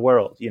man in the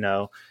world?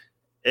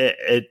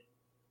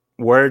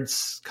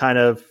 Words kind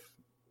of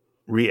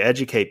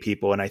re-educate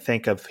people. And I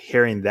think of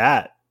hearing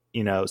that,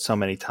 so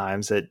many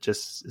times, it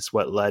just is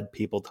what led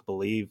people to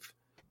believe.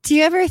 Do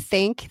you ever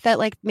think that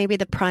maybe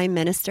the prime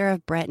minister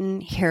of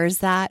Britain hears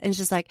that and is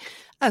just like,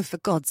 oh, for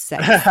God's sake,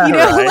 that's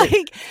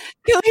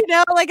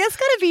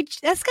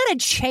gotta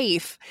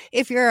chafe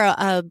if you're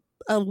a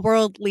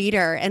world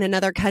leader in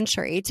another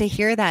country to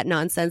hear that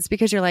nonsense,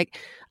 because you're like,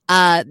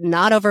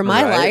 not over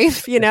my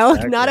life,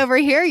 exactly. Not over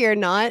here. You're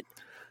not.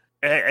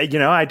 I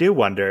do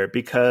wonder,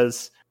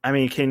 because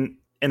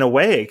in a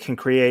way it can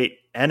create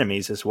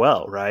enemies as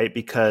well, right?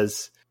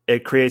 Because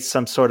it creates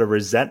some sort of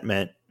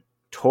resentment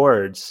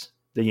towards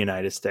the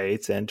United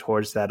States and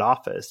towards that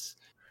office.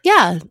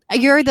 Yeah,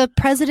 you're the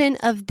president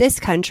of this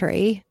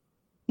country,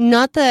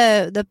 not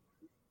the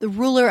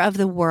ruler of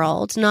the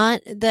world,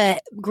 not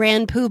the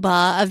grand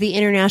poobah of the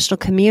international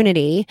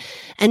community.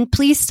 And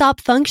please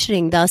stop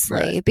functioning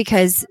thusly,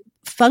 because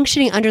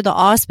functioning under the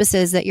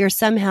auspices that you're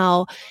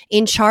somehow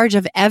in charge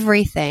of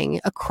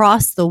everything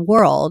across the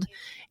world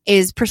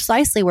is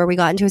precisely where we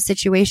got into a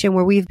situation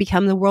where we've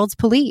become the world's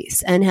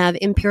police and have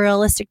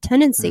imperialistic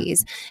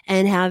tendencies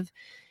and have,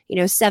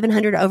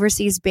 700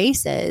 overseas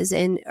bases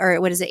or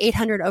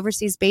 800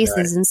 overseas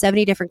bases in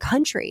 70 different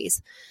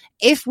countries.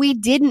 If we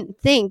didn't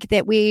think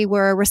that we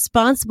were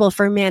responsible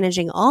for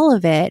managing all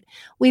of it,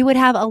 we would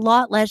have a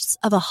lot less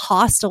of a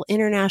hostile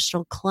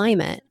international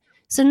climate.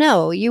 So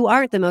no, you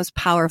aren't the most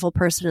powerful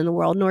person in the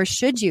world, nor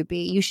should you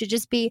be. You should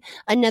just be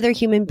another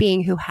human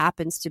being who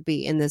happens to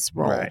be in this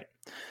role. Right.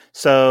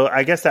 So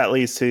I guess that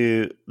leads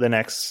to the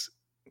next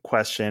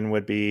question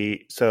would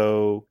be,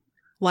 so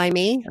why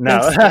me? No,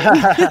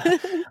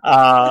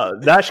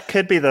 that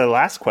could be the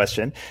last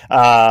question.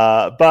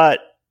 But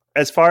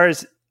as far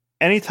as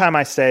anytime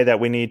I say that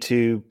we need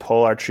to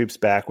pull our troops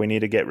back, we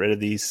need to get rid of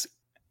these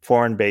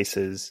foreign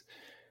bases,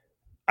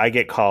 I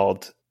get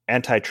called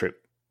anti-troop,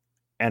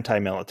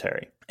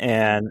 anti-military.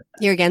 And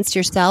you're against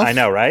yourself. I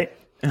know, right?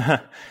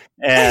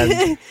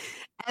 And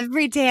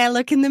every day I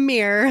look in the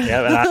mirror.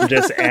 Yeah, and I'm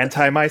just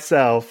anti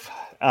myself.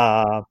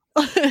 I'm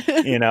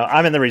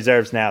in the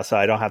reserves now, so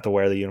I don't have to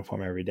wear the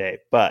uniform every day.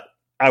 But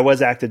I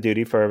was active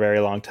duty for a very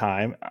long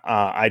time.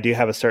 I do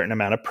have a certain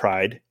amount of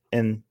pride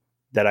in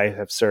that I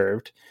have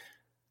served.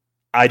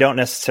 I don't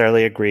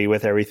necessarily agree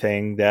with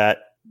everything that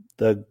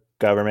the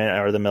government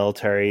or the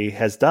military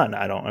has done.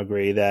 I don't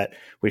agree that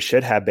we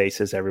should have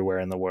bases everywhere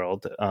in the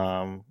world.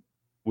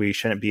 We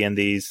shouldn't be in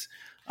these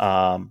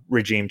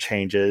regime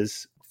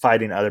changes,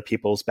 fighting other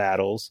people's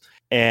battles.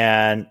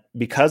 And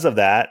because of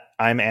that,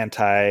 I'm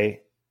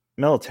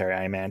anti-military.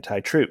 I'm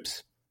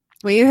anti-troops.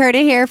 Well, you heard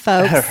it here,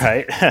 folks.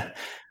 Right.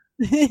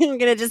 We're going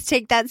to just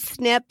take that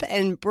snip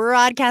and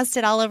broadcast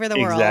it all over the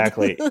world.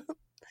 Exactly.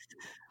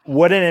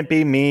 Wouldn't it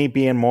be me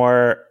being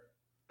more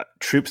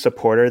troop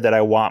supporter that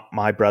I want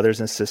my brothers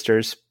and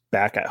sisters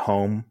back at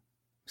home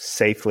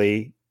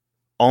safely,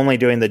 only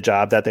doing the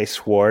job that they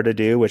swore to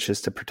do, which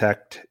is to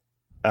protect,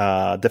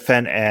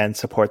 defend, and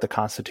support the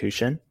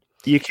Constitution?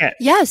 You can't.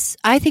 Yes,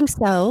 I think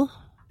so.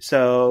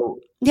 So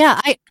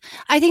yeah,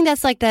 I think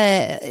that's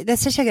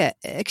such an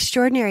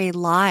extraordinary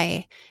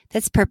lie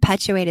that's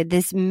perpetuated,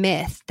 this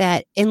myth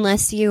that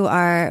unless you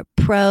are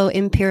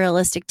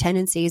pro-imperialistic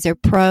tendencies or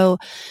pro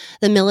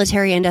the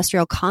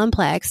military-industrial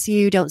complex,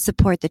 you don't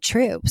support the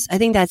troops. I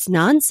think that's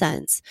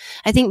nonsense.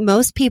 I think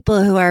most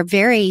people who are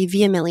very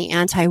vehemently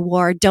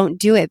anti-war don't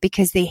do it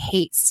because they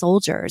hate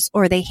soldiers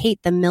or they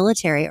hate the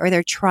military or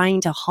they're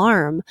trying to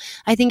harm.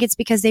 I think it's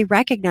because they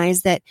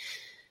recognize that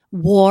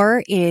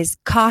war is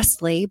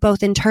costly,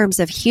 both in terms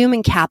of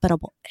human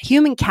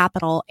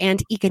capital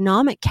and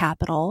economic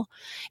capital.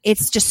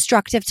 It's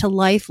destructive to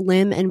life,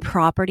 limb, and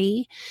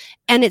property.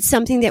 And it's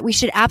something that we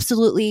should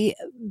absolutely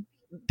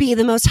be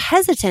the most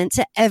hesitant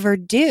to ever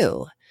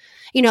do.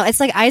 It's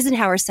like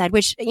Eisenhower said,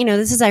 which,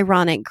 this is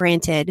ironic,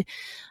 granted,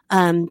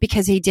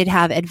 because he did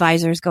have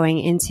advisors going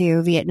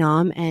into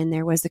Vietnam and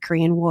there was the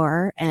Korean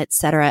War, et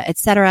cetera, et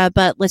cetera.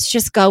 But let's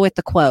just go with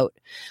the quote,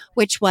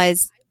 which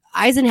was,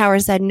 Eisenhower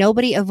said,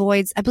 nobody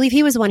avoids, I believe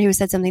he was the one who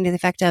said something to the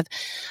effect of,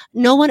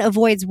 no one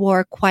avoids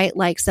war quite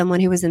like someone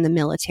who was in the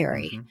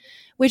military, mm-hmm.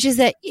 which is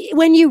that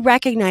when you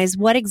recognize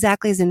what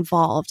exactly is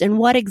involved and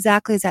what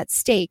exactly is at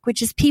stake,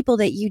 which is people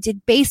that you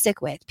did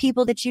basic with,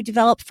 people that you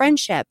developed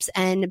friendships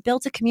and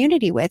built a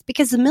community with,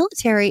 because the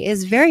military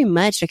is very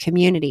much a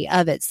community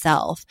of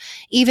itself.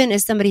 Even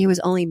as somebody who was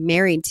only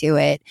married to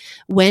it,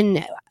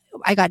 when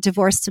I got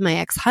divorced to my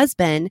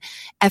ex-husband,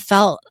 I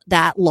felt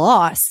that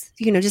loss,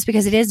 just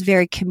because it is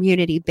very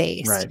community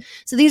based. Right.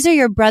 So these are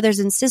your brothers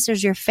and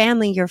sisters, your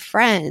family, your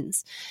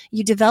friends.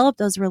 You develop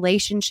those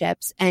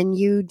relationships and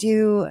you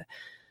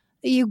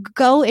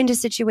go into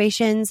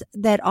situations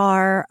that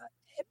are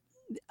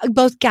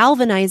both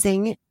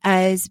galvanizing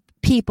as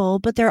people,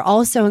 but they're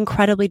also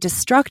incredibly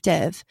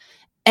destructive.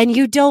 And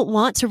you don't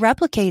want to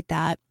replicate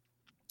that.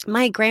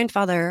 My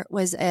grandfather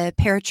was a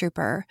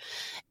paratrooper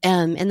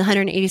in the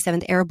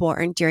 187th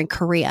Airborne during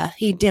Korea.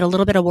 He did a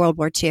little bit of World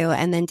War II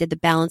and then did the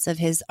balance of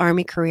his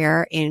Army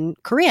career in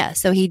Korea.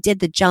 So he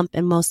did the jump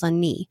in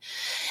Mosan-ni.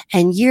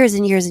 And years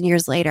and years and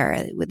years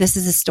later, this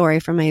is a story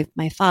from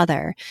my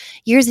father,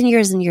 years and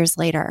years and years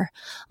later,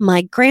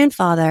 my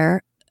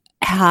grandfather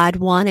had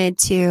wanted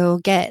to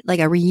get like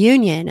a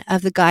reunion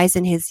of the guys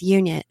in his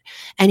unit.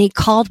 And he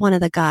called one of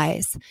the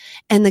guys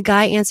and the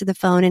guy answered the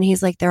phone and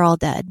he's like, they're all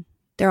dead,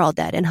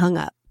 and hung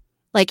up.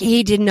 Like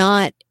he did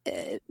not,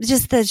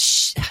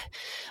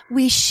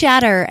 we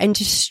shatter and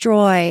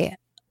destroy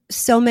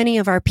so many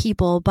of our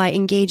people by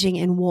engaging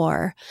in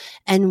war.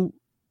 And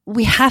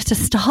we have to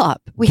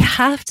stop. We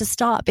have to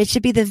stop. It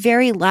should be the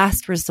very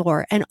last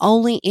resort and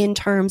only in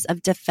terms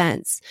of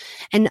defense.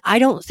 And I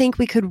don't think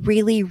we could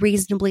really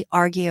reasonably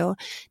argue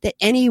that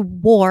any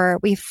war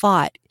we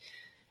fought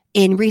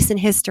in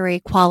recent history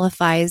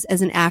qualifies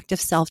as an act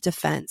of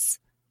self-defense.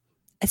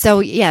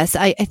 So yes,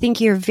 I think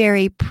you're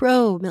very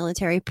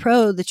pro-military,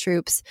 pro the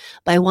troops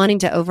by wanting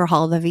to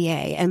overhaul the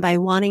VA and by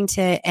wanting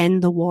to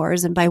end the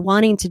wars and by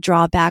wanting to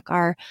draw back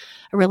our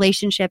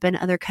relationship in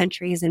other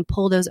countries and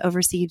pull those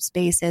overseas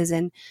bases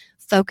and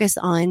focus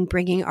on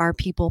bringing our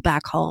people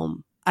back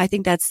home. I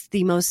think that's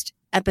the most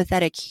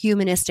empathetic,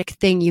 humanistic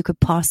thing you could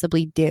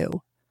possibly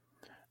do.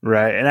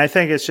 Right. And I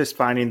think it's just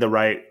finding the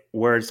right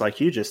words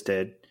like you just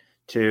did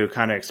to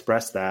kind of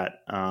express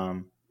that.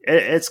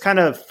 It's kind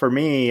of, for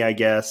me, I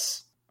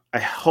guess, I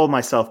hold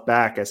myself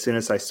back as soon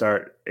as I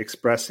start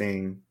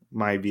expressing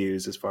my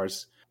views as far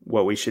as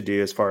what we should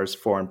do as far as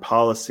foreign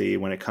policy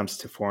when it comes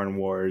to foreign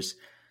wars,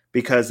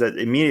 because it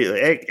immediately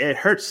it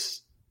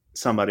hurts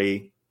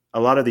somebody. A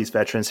lot of these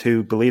veterans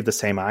who believe the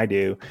same I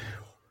do,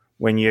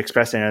 when you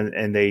express it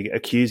and they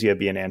accuse you of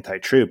being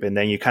anti-troop, and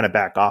then you kind of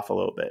back off a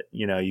little bit.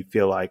 You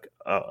feel like,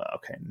 oh,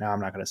 okay, now I'm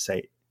not going to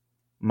say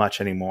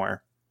much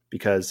anymore,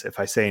 because if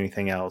I say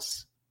anything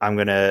else, I'm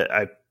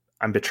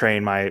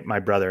betraying my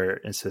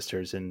brother and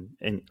sisters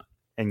in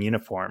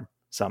uniform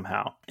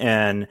somehow.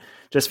 And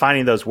just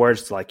finding those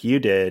words like you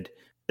did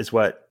is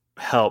what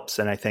helps,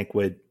 and I think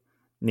would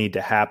need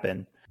to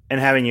happen. And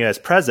having you as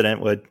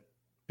president would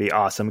be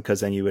awesome, because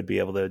then you would be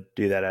able to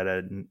do that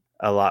at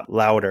a lot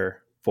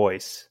louder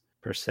voice,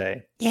 per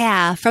se.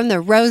 Yeah, from the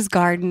Rose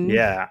Garden.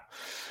 Yeah.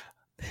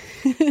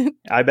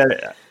 I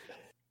bet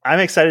I'm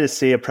excited to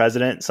see a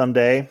president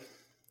someday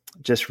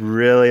just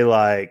really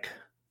like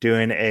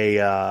doing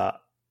a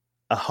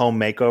home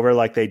makeover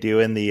like they do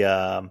in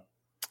the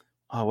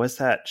what's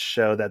that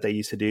show that they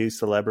used to do?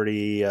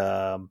 Celebrity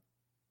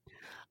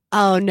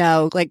Oh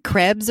no, like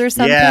Cribs or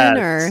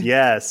something?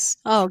 Yes.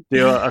 Oh,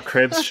 do a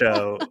Cribs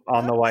show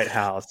on the White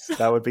House.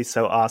 That would be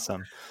so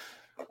awesome.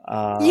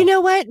 You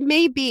know what?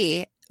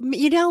 Maybe.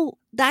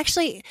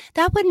 Actually,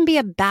 that wouldn't be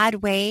a bad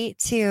way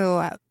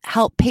to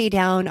help pay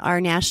down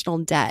our national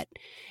debt.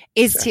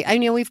 I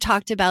know we've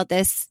talked about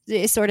this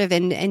sort of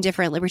in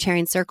different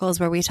libertarian circles,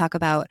 where we talk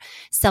about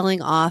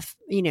selling off,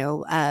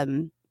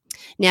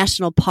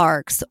 national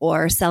parks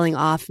or selling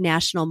off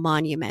national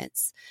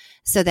monuments,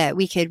 so that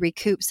we could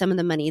recoup some of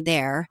the money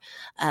there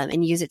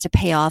and use it to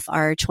pay off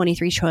our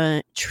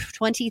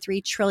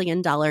 $23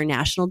 trillion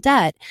national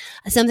debt.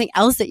 Something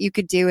else that you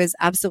could do is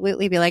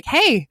absolutely be like,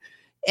 hey,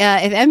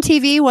 if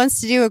MTV wants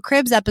to do a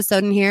Cribs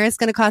episode in here, it's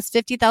going to cost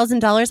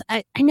 $50,000.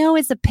 I know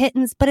it's a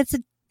pittance, but it's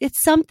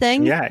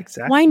something. Yeah,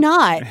 exactly. Why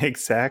not?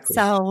 Exactly.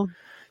 So,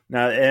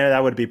 no,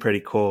 that would be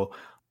pretty cool.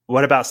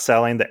 What about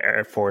selling the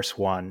Air Force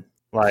One?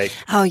 Like,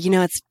 oh,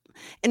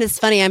 it's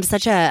funny. I'm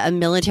such a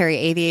military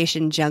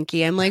aviation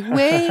junkie. I'm like,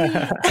 wait.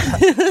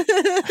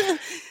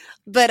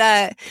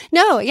 But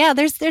no, yeah,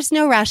 there's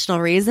no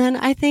rational reason.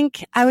 I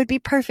think I would be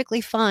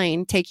perfectly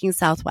fine taking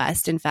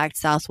Southwest. In fact,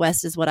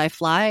 Southwest is what I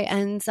fly.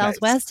 And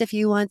Southwest, nice. If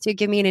you want to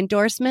give me an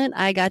endorsement,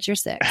 I got your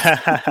six.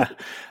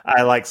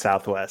 I like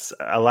Southwest.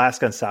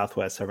 Alaska and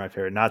Southwest are my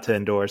favorite. Not to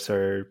endorse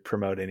or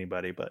promote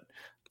anybody, but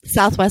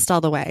Southwest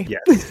all the way.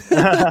 Yes.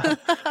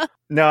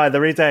 No,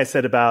 the reason I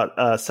said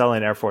about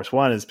selling Air Force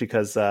One is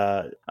because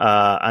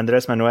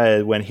Andres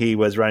Manuel, when he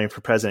was running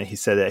for president, he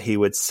said that he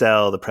would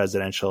sell the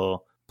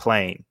presidential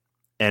plane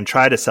and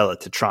try to sell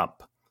it to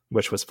Trump,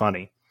 which was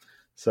funny.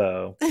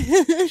 So,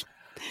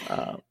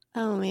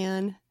 oh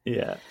man,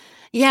 yeah.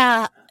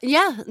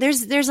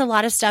 There's a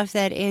lot of stuff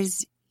that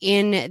is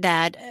in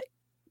that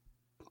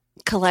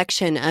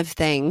collection of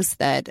things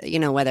that,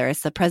 whether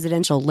it's the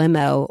presidential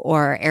limo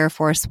or Air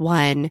Force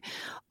One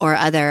or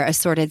other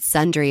assorted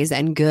sundries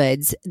and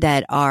goods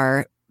that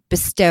are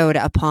bestowed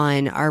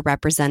upon our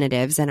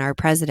representatives and our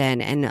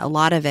president. And a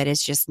lot of it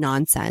is just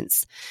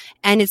nonsense,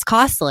 and it's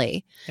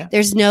costly. Yeah.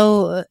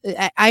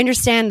 I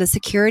understand the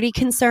security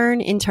concern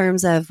in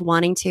terms of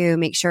wanting to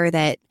make sure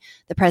that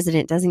the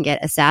president doesn't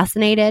get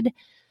assassinated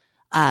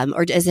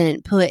or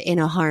isn't put in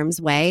a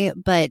harm's way,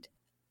 but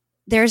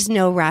there's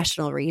no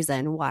rational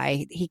reason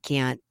why he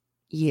can't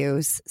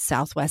use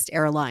Southwest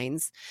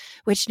Airlines,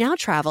 which now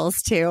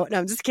travels to, no,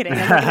 I'm just kidding.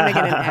 I'm not going to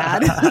get an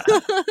ad.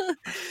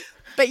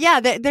 But yeah,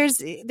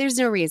 there's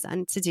no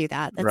reason to do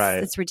that.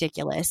 That's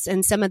ridiculous.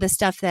 And some of the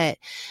stuff that,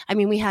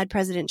 we had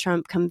President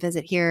Trump come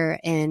visit here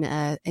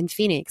in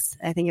Phoenix.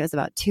 I think it was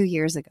about 2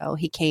 years ago.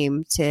 He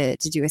came to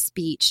do a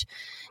speech,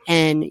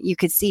 and you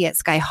could see at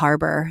Sky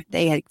Harbor,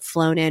 they had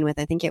flown in with,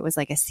 I think it was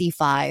like a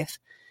C-5.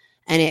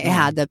 And it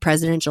had the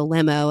presidential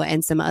limo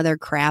and some other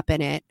crap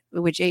in it,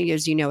 which,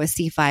 as you know, a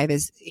C-5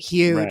 is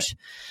huge.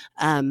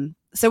 Right.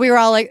 So we were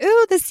all like,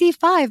 ooh, the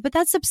C-5, but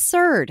that's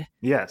absurd.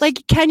 Yes.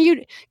 Like, can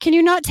you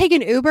not take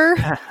an Uber?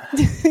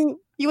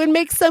 You would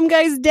make some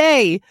guy's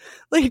day.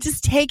 Like,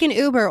 just take an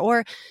Uber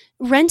or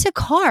rent a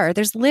car.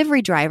 There's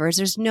livery drivers.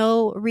 There's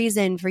no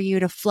reason for you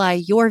to fly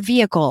your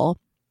vehicle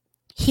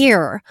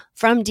here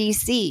from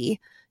DC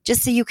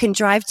just so you can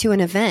drive to an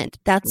event.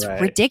 That's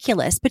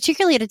ridiculous,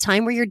 particularly at a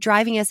time where you're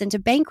driving us into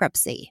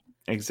bankruptcy.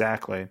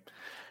 Exactly.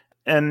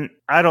 And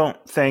I don't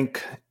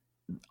think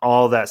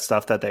all that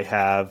stuff that they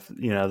have,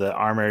 the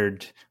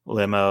armored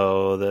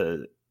limo,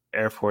 the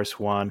Air Force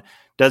One,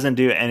 doesn't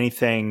do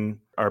anything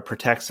or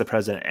protects the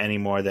president any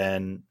more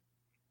than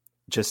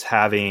just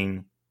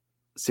having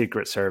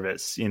Secret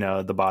Service,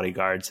 the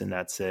bodyguards, and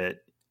that's it.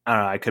 I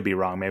don't know. I could be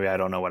wrong. Maybe I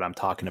don't know what I'm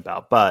talking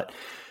about, but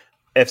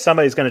if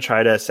somebody's going to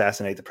try to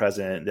assassinate the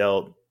president,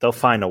 they'll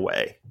find a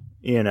way,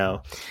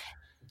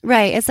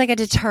 Right. It's like a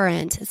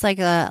deterrent. It's like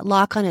a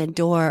lock on a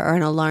door or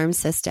an alarm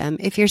system.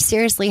 If you're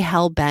seriously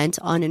hell bent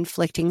on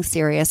inflicting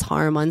serious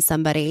harm on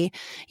somebody,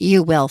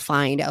 you will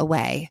find a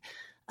way.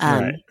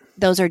 Right.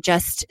 those are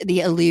just the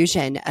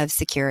illusion of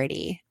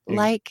security.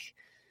 Like,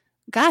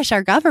 gosh,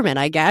 our government,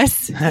 I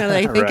guess. When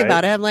I think Right.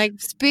 about it, I'm like,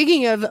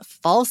 speaking of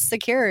false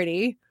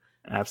security.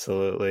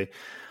 Absolutely.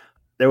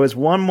 There was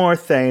one more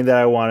thing that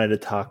I wanted to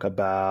talk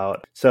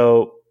about.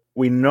 So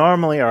I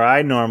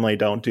normally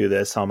don't do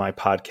this on my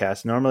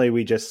podcast. Normally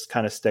we just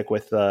kind of stick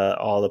with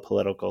all the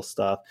political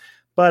stuff,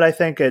 but I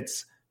think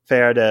it's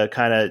fair to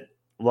kind of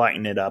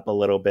lighten it up a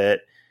little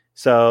bit.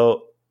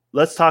 So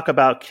let's talk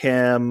about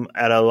Kim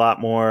at a lot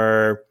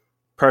more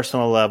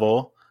personal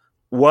level.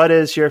 What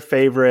is your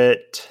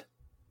favorite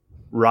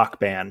rock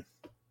band?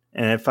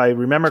 And if I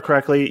remember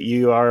correctly,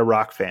 you are a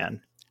rock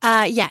fan.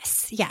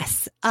 Yes.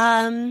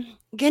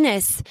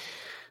 Goodness.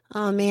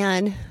 Oh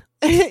man.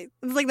 It's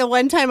like the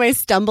one time I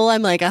stumble,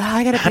 I'm like,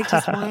 I gotta pick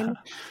just one.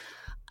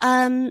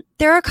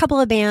 There are a couple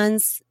of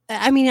bands.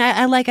 I mean,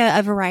 I like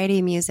a variety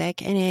of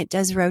music, and it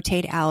does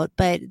rotate out,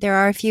 but there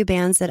are a few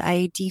bands that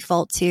I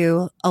default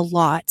to a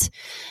lot.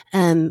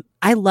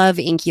 I love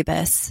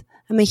Incubus.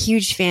 I'm a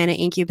huge fan of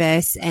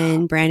Incubus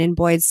and Brandon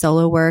Boyd's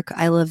solo work.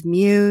 I love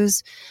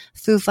Muse,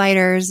 Foo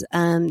Fighters.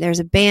 There's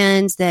a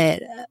band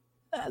that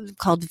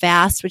called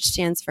VAST, which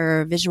stands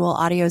for Visual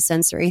Audio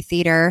Sensory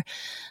Theater.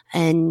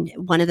 And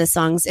one of the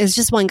songs, it was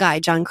just one guy,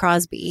 John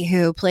Crosby,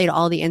 who played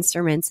all the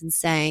instruments and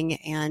sang,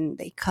 and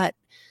they cut,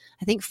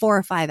 I think, 4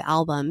 or 5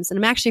 albums. And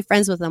I'm actually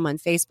friends with them on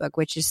Facebook,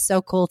 which is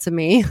so cool to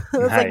me. It's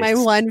like my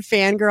one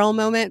fangirl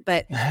moment.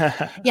 But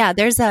yeah,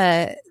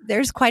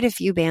 there's quite a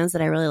few bands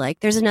that I really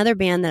like. There's another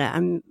band that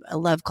I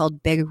love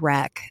called Big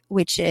Wreck,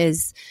 which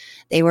is,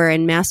 they were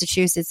in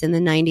Massachusetts in the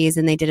 90s,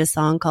 and they did a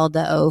song called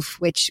The Oaf,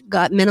 which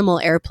got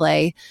minimal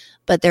airplay,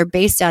 but they're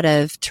based out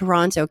of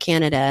Toronto,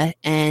 Canada,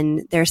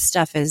 and their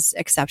stuff is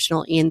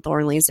exceptional. Ian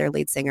Thornley's their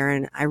lead singer,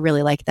 and I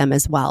really like them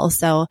as well.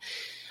 So,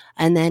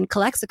 and then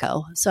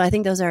Calexico. So I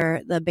think those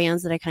are the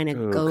bands that I kind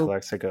of go.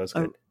 Calexico's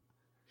good.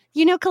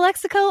 You know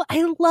Calexico?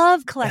 I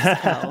love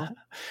Calexico.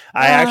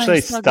 I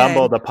actually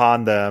stumbled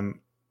upon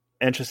them.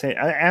 Interesting.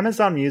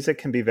 Amazon Music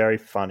can be very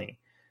funny,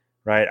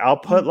 right? I'll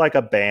put like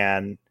a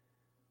band,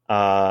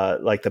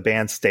 like the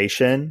band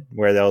station,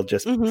 where they'll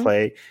just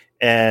play,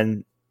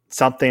 and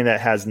something that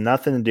has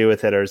nothing to do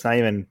with it or is not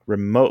even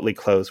remotely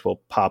close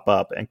will pop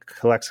up, and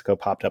Calexico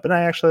popped up, and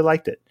I actually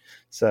liked it.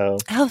 So,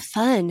 oh,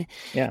 fun.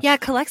 Yeah.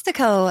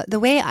 Calexico, the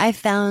way I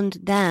found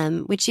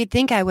them, which you'd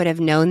think I would have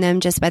known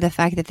them just by the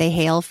fact that they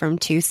hail from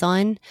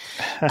Tucson,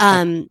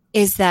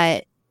 is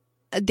that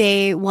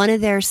one of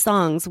their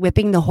songs,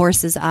 Whipping the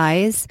Horse's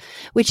Eyes,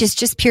 which is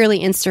just purely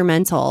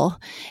instrumental,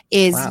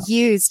 is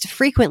used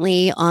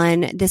frequently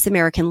on This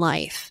American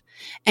Life.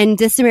 And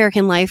This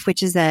American Life,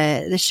 which is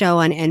the show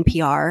on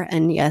NPR,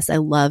 and yes, I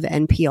love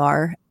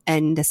NPR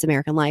and This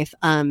American Life.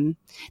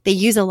 They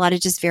use a lot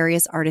of just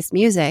various artists'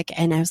 music,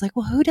 and I was like,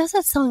 well, who does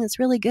that song? It's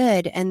really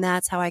good. And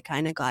that's how I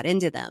kind of got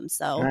into them.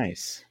 So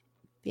nice.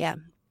 Yeah.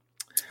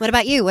 What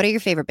about you? What are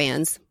your favorite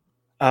bands?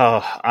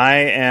 Oh, I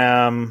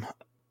am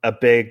a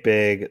big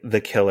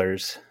The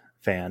Killers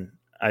fan.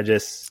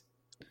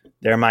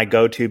 They're my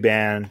go-to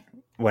band.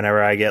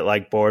 Whenever I get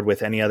like bored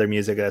with any other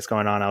music that's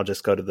going on, I'll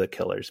just go to The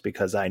Killers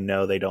because I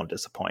know they don't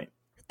disappoint.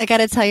 I got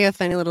to tell you a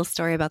funny little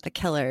story about The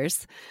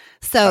Killers.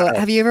 So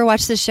have you ever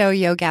watched the show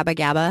Yo Gabba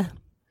Gabba?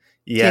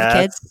 Yes. Do you have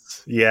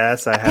kids?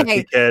 Yes, I have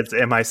 2 kids,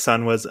 and my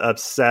son was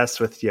obsessed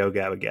with Yo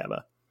Gabba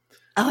Gabba.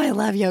 Oh, I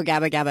love Yo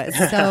Gabba Gabba.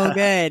 It's so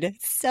good.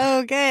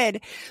 So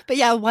good. But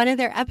yeah, one of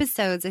their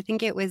episodes, I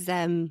think it was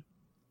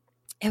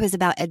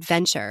about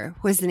adventure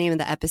was the name of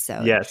the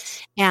episode.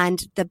 Yes.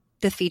 And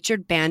the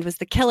featured band was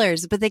The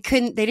Killers, but they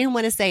didn't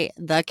want to say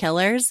The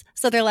Killers.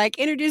 So they're like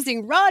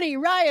introducing Ronnie,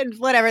 Ryan,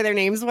 whatever their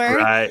names were.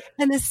 Right.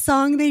 And the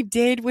song they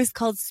did was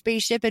called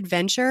Spaceship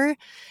Adventure.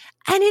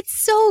 And it's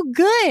so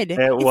good. It's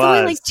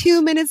only like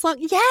 2 minutes long.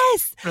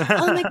 Yes.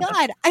 Oh my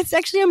God. It's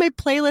actually on my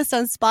playlist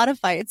on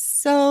Spotify. It's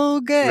so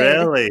good.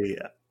 Really?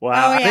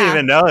 Wow. I didn't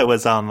even know it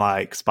was on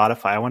like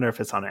Spotify. I wonder if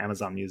it's on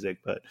Amazon Music,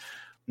 but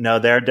no,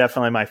 they're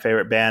definitely my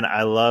favorite band.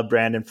 I love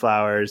Brandon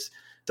Flowers.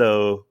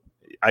 So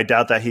I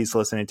doubt that he's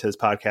listening to this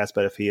podcast,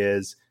 but if he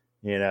is,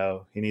 he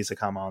needs to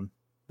come on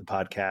the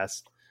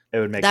podcast. It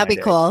would make that'd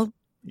be cool.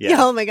 Yeah.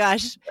 Oh my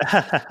gosh.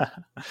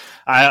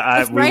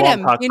 Let's write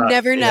him. You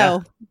never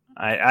know.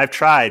 Yeah. I've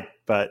tried,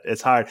 but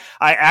it's hard.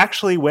 I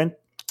actually went.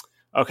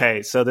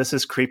 Okay, so this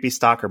is creepy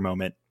stalker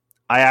moment.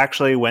 I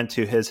actually went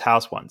to his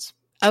house once.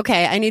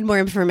 Okay, I need more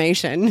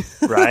information.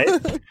 Right.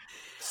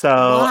 So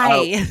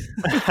why?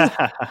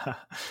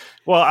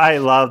 Well, I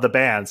love the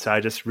band, so I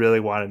just really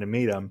wanted to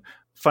meet him.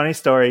 Funny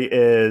story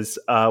is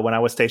when I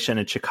was stationed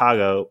in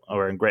Chicago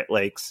or in Great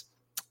Lakes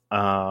in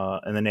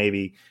the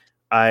Navy,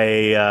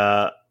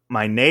 my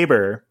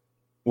neighbor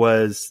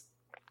was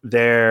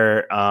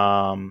there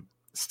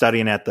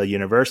studying at the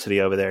university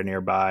over there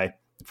nearby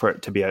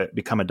to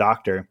become a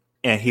doctor,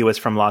 and he was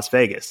from Las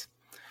Vegas,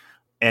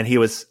 and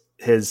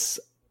his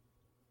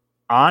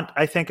aunt,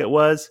 I think it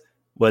was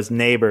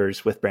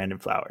neighbors with Brandon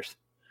Flowers.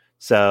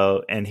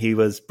 So, and he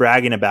was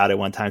bragging about it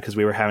one time because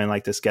we were having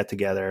like this get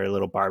together, a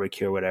little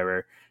barbecue or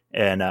whatever.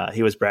 And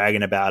he was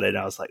bragging about it. And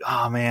I was like,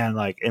 oh man,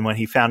 like, and when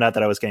he found out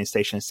that I was getting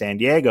stationed in San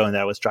Diego and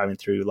that I was driving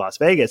through Las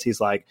Vegas,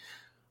 he's like,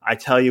 I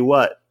tell you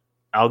what,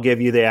 I'll give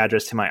you the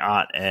address to my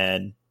aunt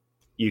and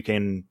you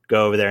can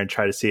go over there and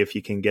try to see if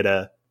you can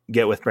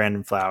get with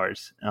Brandon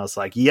Flowers. And I was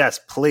like, yes,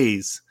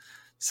 please.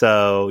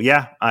 So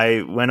yeah,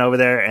 I went over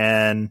there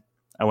and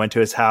I went to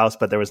his house,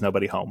 but there was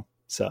nobody home.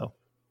 So.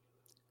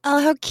 Oh,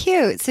 how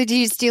cute. So do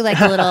you just do like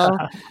a little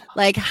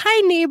like, hi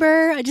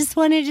neighbor, I just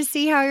wanted to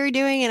see how you're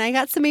doing and I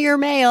got some of your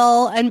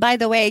mail. And by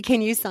the way,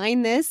 can you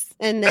sign this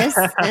and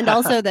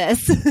also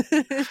this?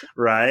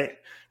 Right.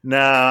 No,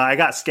 I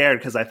got scared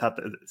because I thought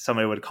that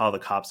somebody would call the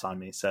cops on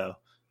me. So,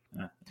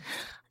 I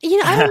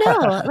don't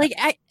know. Like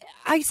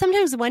I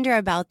sometimes wonder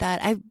about that.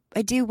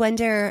 I do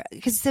wonder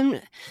because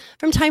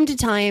from time to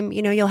time,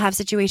 you'll have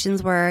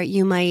situations where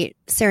you might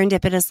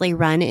serendipitously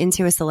run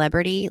into a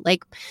celebrity.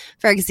 Like,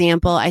 for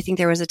example, I think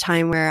there was a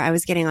time where I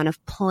was getting on a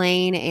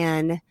plane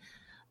and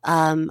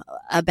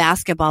a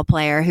basketball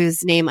player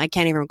whose name I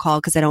can't even recall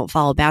because I don't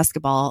follow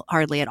basketball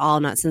hardly at all,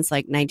 not since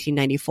like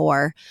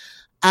 1994,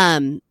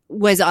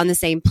 was on the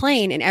same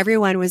plane and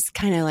everyone was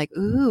kind of like,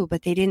 ooh,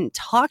 but they didn't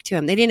talk to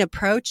him. They didn't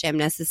approach him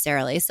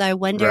necessarily. So I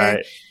wonder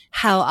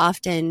how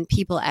often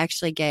people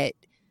actually get,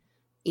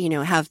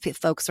 have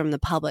folks from the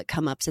public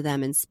come up to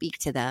them and speak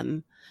to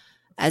them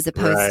as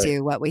opposed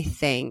to what we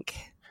think.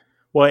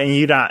 Well, and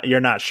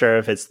you're not sure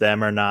if it's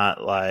them or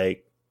not.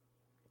 Like,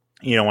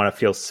 you don't want to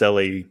feel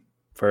silly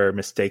for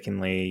mistaken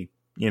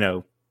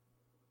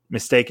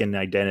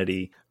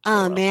identity.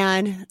 Oh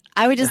man.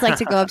 I would just like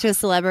to go up to a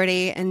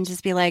celebrity and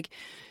just be like,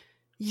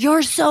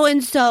 you're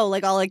so-and-so,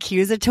 like all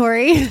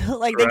accusatory,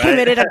 like they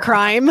committed a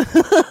crime.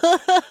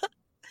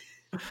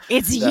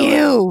 It's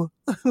you.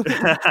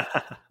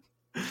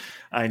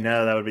 I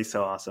know, that would be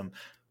so awesome.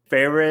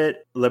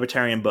 Favorite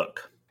libertarian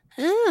book?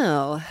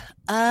 Oh,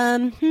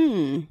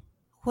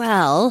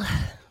 well,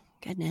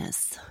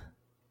 goodness.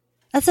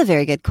 That's a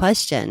very good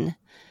question.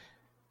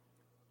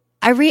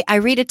 I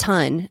read a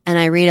ton and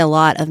I read a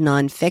lot of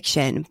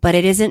nonfiction, but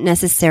it isn't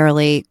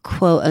necessarily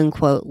quote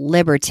unquote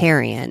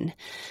libertarian.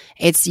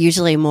 It's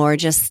usually more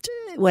just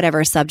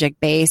whatever subject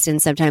based. And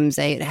sometimes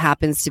it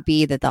happens to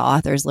be that the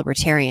author is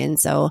libertarian.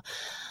 So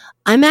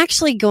I'm going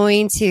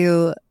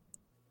to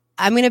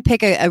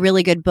pick a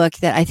really good book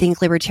that I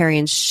think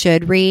libertarians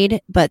should read,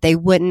 but they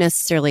wouldn't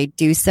necessarily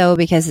do so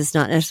because it's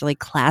not necessarily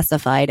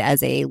classified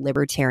as a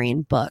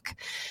libertarian book,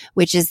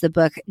 which is the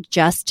book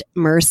Just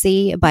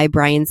Mercy by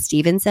Bryan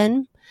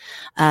Stevenson.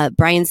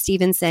 Bryan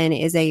Stevenson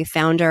is a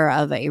founder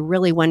of a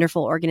really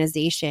wonderful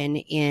organization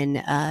in,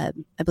 I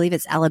believe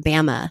it's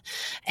Alabama,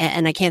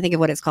 and I can't think of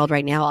what it's called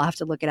right now. I'll have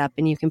to look it up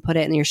and you can put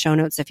it in your show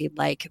notes if you'd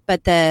like.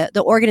 But the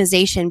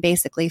organization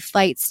basically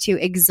fights to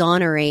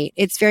exonerate.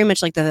 It's very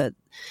much like the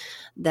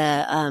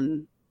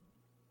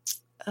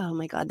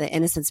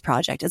Innocence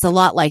Project. It's a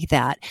lot like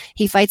that.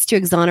 He fights to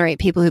exonerate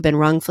people who've been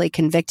wrongfully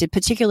convicted,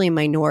 particularly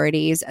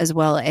minorities, as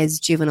well as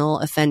juvenile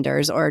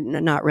offenders, or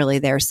not really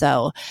there.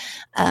 So,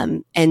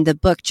 and the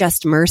book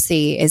Just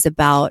Mercy is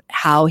about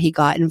how he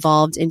got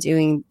involved in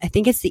doing, I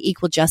think it's the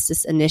Equal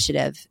Justice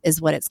Initiative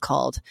is what it's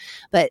called,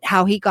 but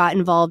how he got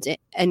involved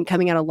in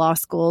coming out of law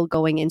school,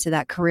 going into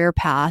that career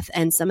path,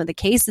 and some of the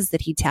cases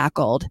that he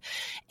tackled.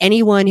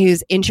 Anyone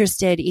who's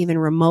interested even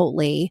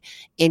remotely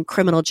in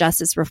criminal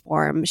justice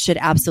reform should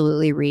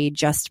absolutely read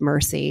Just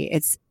Mercy.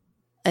 It's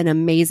an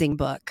amazing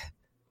book.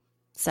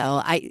 So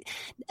I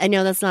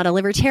know that's not a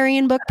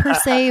libertarian book per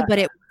se, but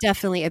it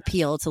definitely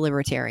appealed to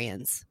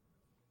libertarians.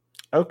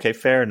 Okay,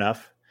 fair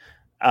enough.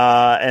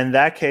 In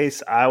that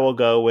case, I will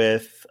go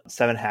with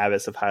 7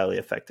 Habits of Highly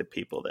Effective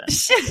People then.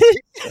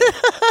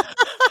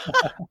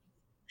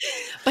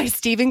 By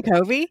Stephen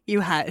Covey? You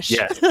hush.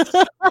 Yes.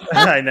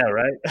 I know,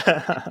 right?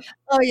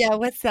 Oh, yeah.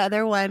 What's the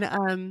other one?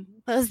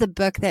 What was the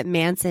book that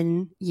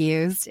Manson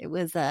used? It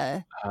was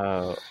How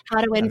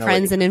to Win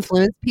Friends and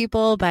Influence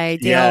People by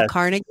Dale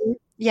Carnegie.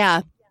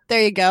 Yeah,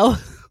 there you go.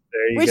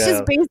 Which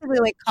is basically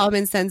like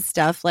common sense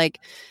stuff, like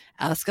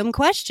ask them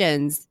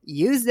questions,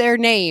 use their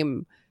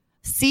name,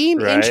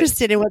 seem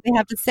interested in what they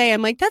have to say.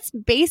 I'm like, that's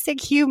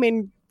basic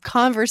human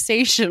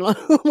conversational.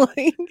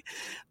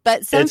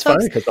 But some it's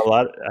folks, funny because a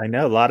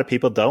lot of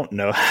people don't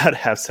know how to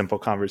have simple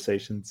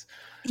conversations.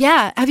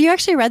 Yeah. Have you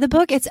actually read the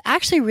book? It's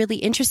actually really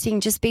interesting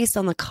just based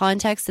on the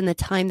context and the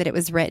time that it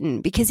was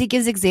written, because he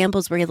gives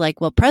examples where you're like,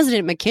 well,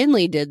 President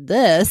McKinley did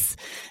this.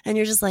 And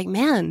you're just like,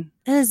 man,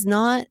 that is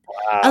not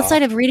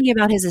outside of reading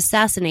about his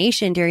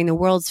assassination during the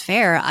World's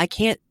Fair. I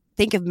can't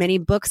think of many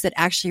books that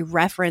actually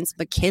reference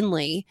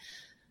McKinley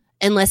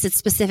unless it's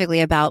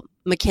specifically about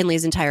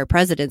McKinley's entire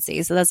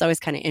presidency. So that's always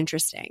kind of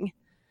interesting.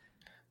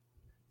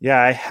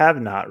 Yeah, I have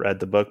not read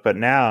the book, but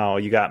now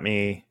you got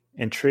me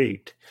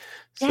intrigued.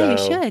 Yeah, you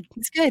should.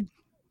 It's good.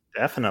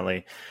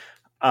 Definitely.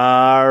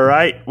 All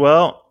right.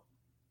 Well,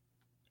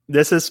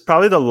 this is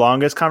probably the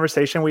longest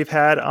conversation we've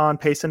had on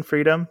Pace and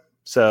Freedom.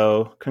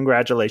 So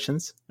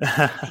congratulations.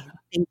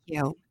 Thank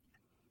you.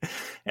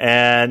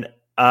 And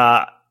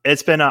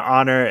It's been an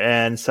honor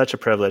and such a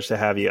privilege to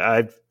have you.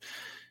 I've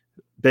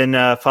been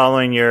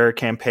following your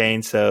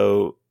campaign,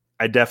 so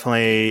I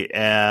definitely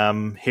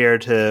am here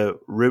to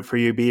root for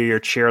you, be your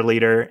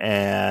cheerleader,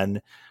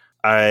 and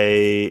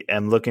I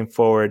am looking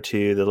forward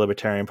to the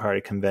Libertarian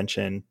Party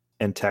convention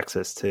in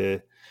Texas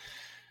to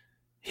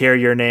hear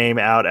your name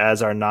out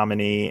as our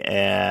nominee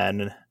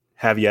and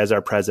have you as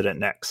our president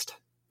next.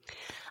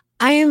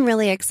 I am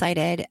really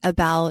excited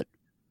about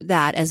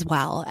that as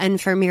well.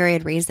 And for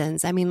myriad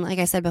reasons. I mean, like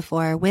I said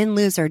before, win,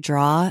 lose, or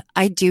draw,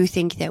 I do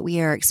think that we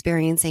are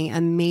experiencing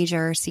a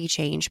major sea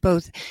change,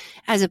 both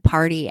as a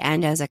party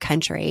and as a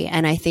country.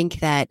 And I think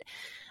that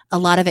a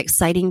lot of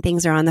exciting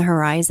things are on the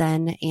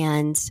horizon.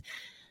 And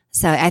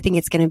so I think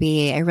it's going to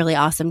be a really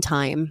awesome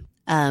time.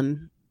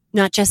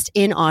 Not just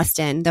in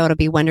Austin, though it'll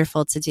be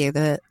wonderful to do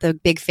the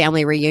big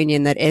family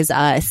reunion that is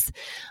us,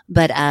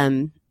 but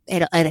I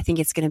think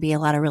it's going to be a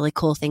lot of really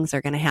cool things are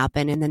going to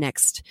happen in the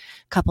next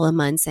couple of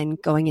months and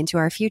going into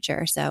our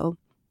future. So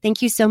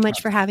thank you so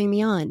much for having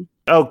me on.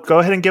 Oh, go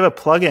ahead and give a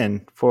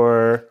plug-in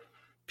for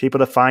people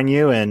to find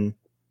you and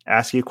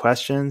ask you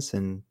questions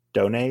and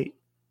donate.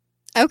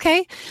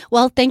 Okay.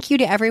 Well, thank you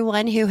to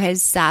everyone who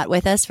has sat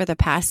with us for the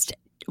past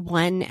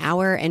 1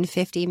 hour and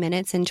 50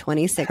 minutes and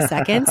 26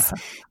 seconds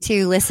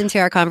to listen to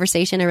our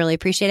conversation. I really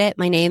appreciate it.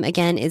 My name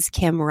again is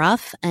Kim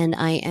Ruff, and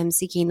I am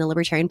seeking the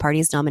Libertarian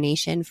Party's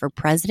nomination for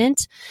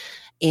president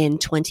in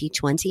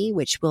 2020,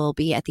 which will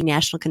be at the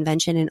National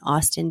Convention in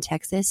Austin,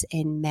 Texas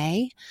in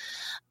May.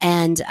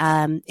 And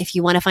if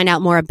you want to find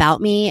out more about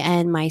me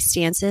and my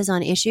stances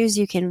on issues,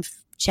 you can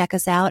check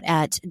us out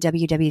at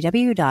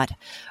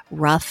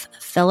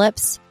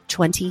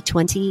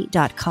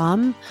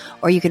www.ruffphillips2020.com,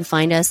 or you can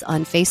find us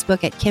on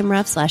Facebook at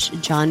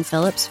KimRuff/John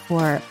Phillips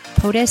for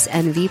POTUS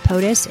and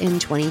VPOTUS in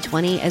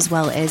 2020, as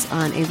well as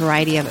on a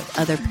variety of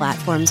other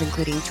platforms,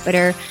 including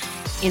Twitter,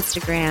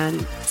 Instagram,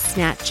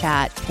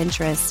 Snapchat,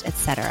 Pinterest,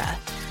 etc.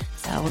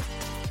 So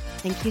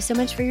thank you so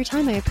much for your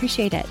time. I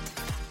appreciate it.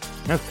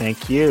 No,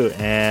 thank you.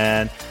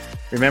 And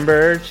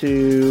remember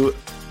to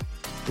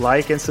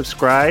like and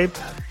subscribe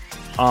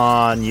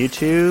on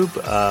YouTube,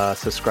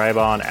 subscribe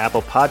on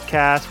Apple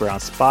Podcasts. We're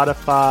on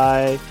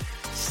Spotify,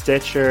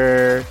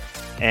 Stitcher,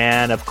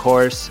 and of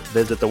course,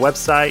 visit the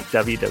website,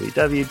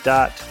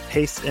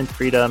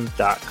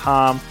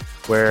 www.paceandfreedom.com,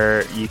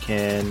 where you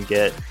can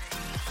get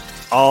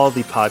all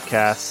the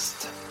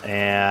podcasts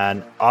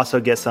and also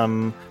get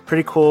some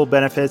pretty cool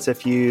benefits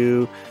if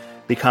you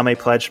become a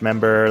pledge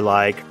member,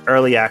 like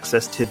early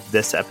access to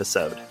this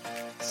episode.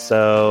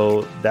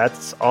 So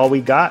that's all we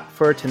got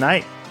for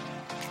tonight.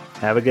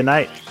 Have a good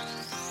night.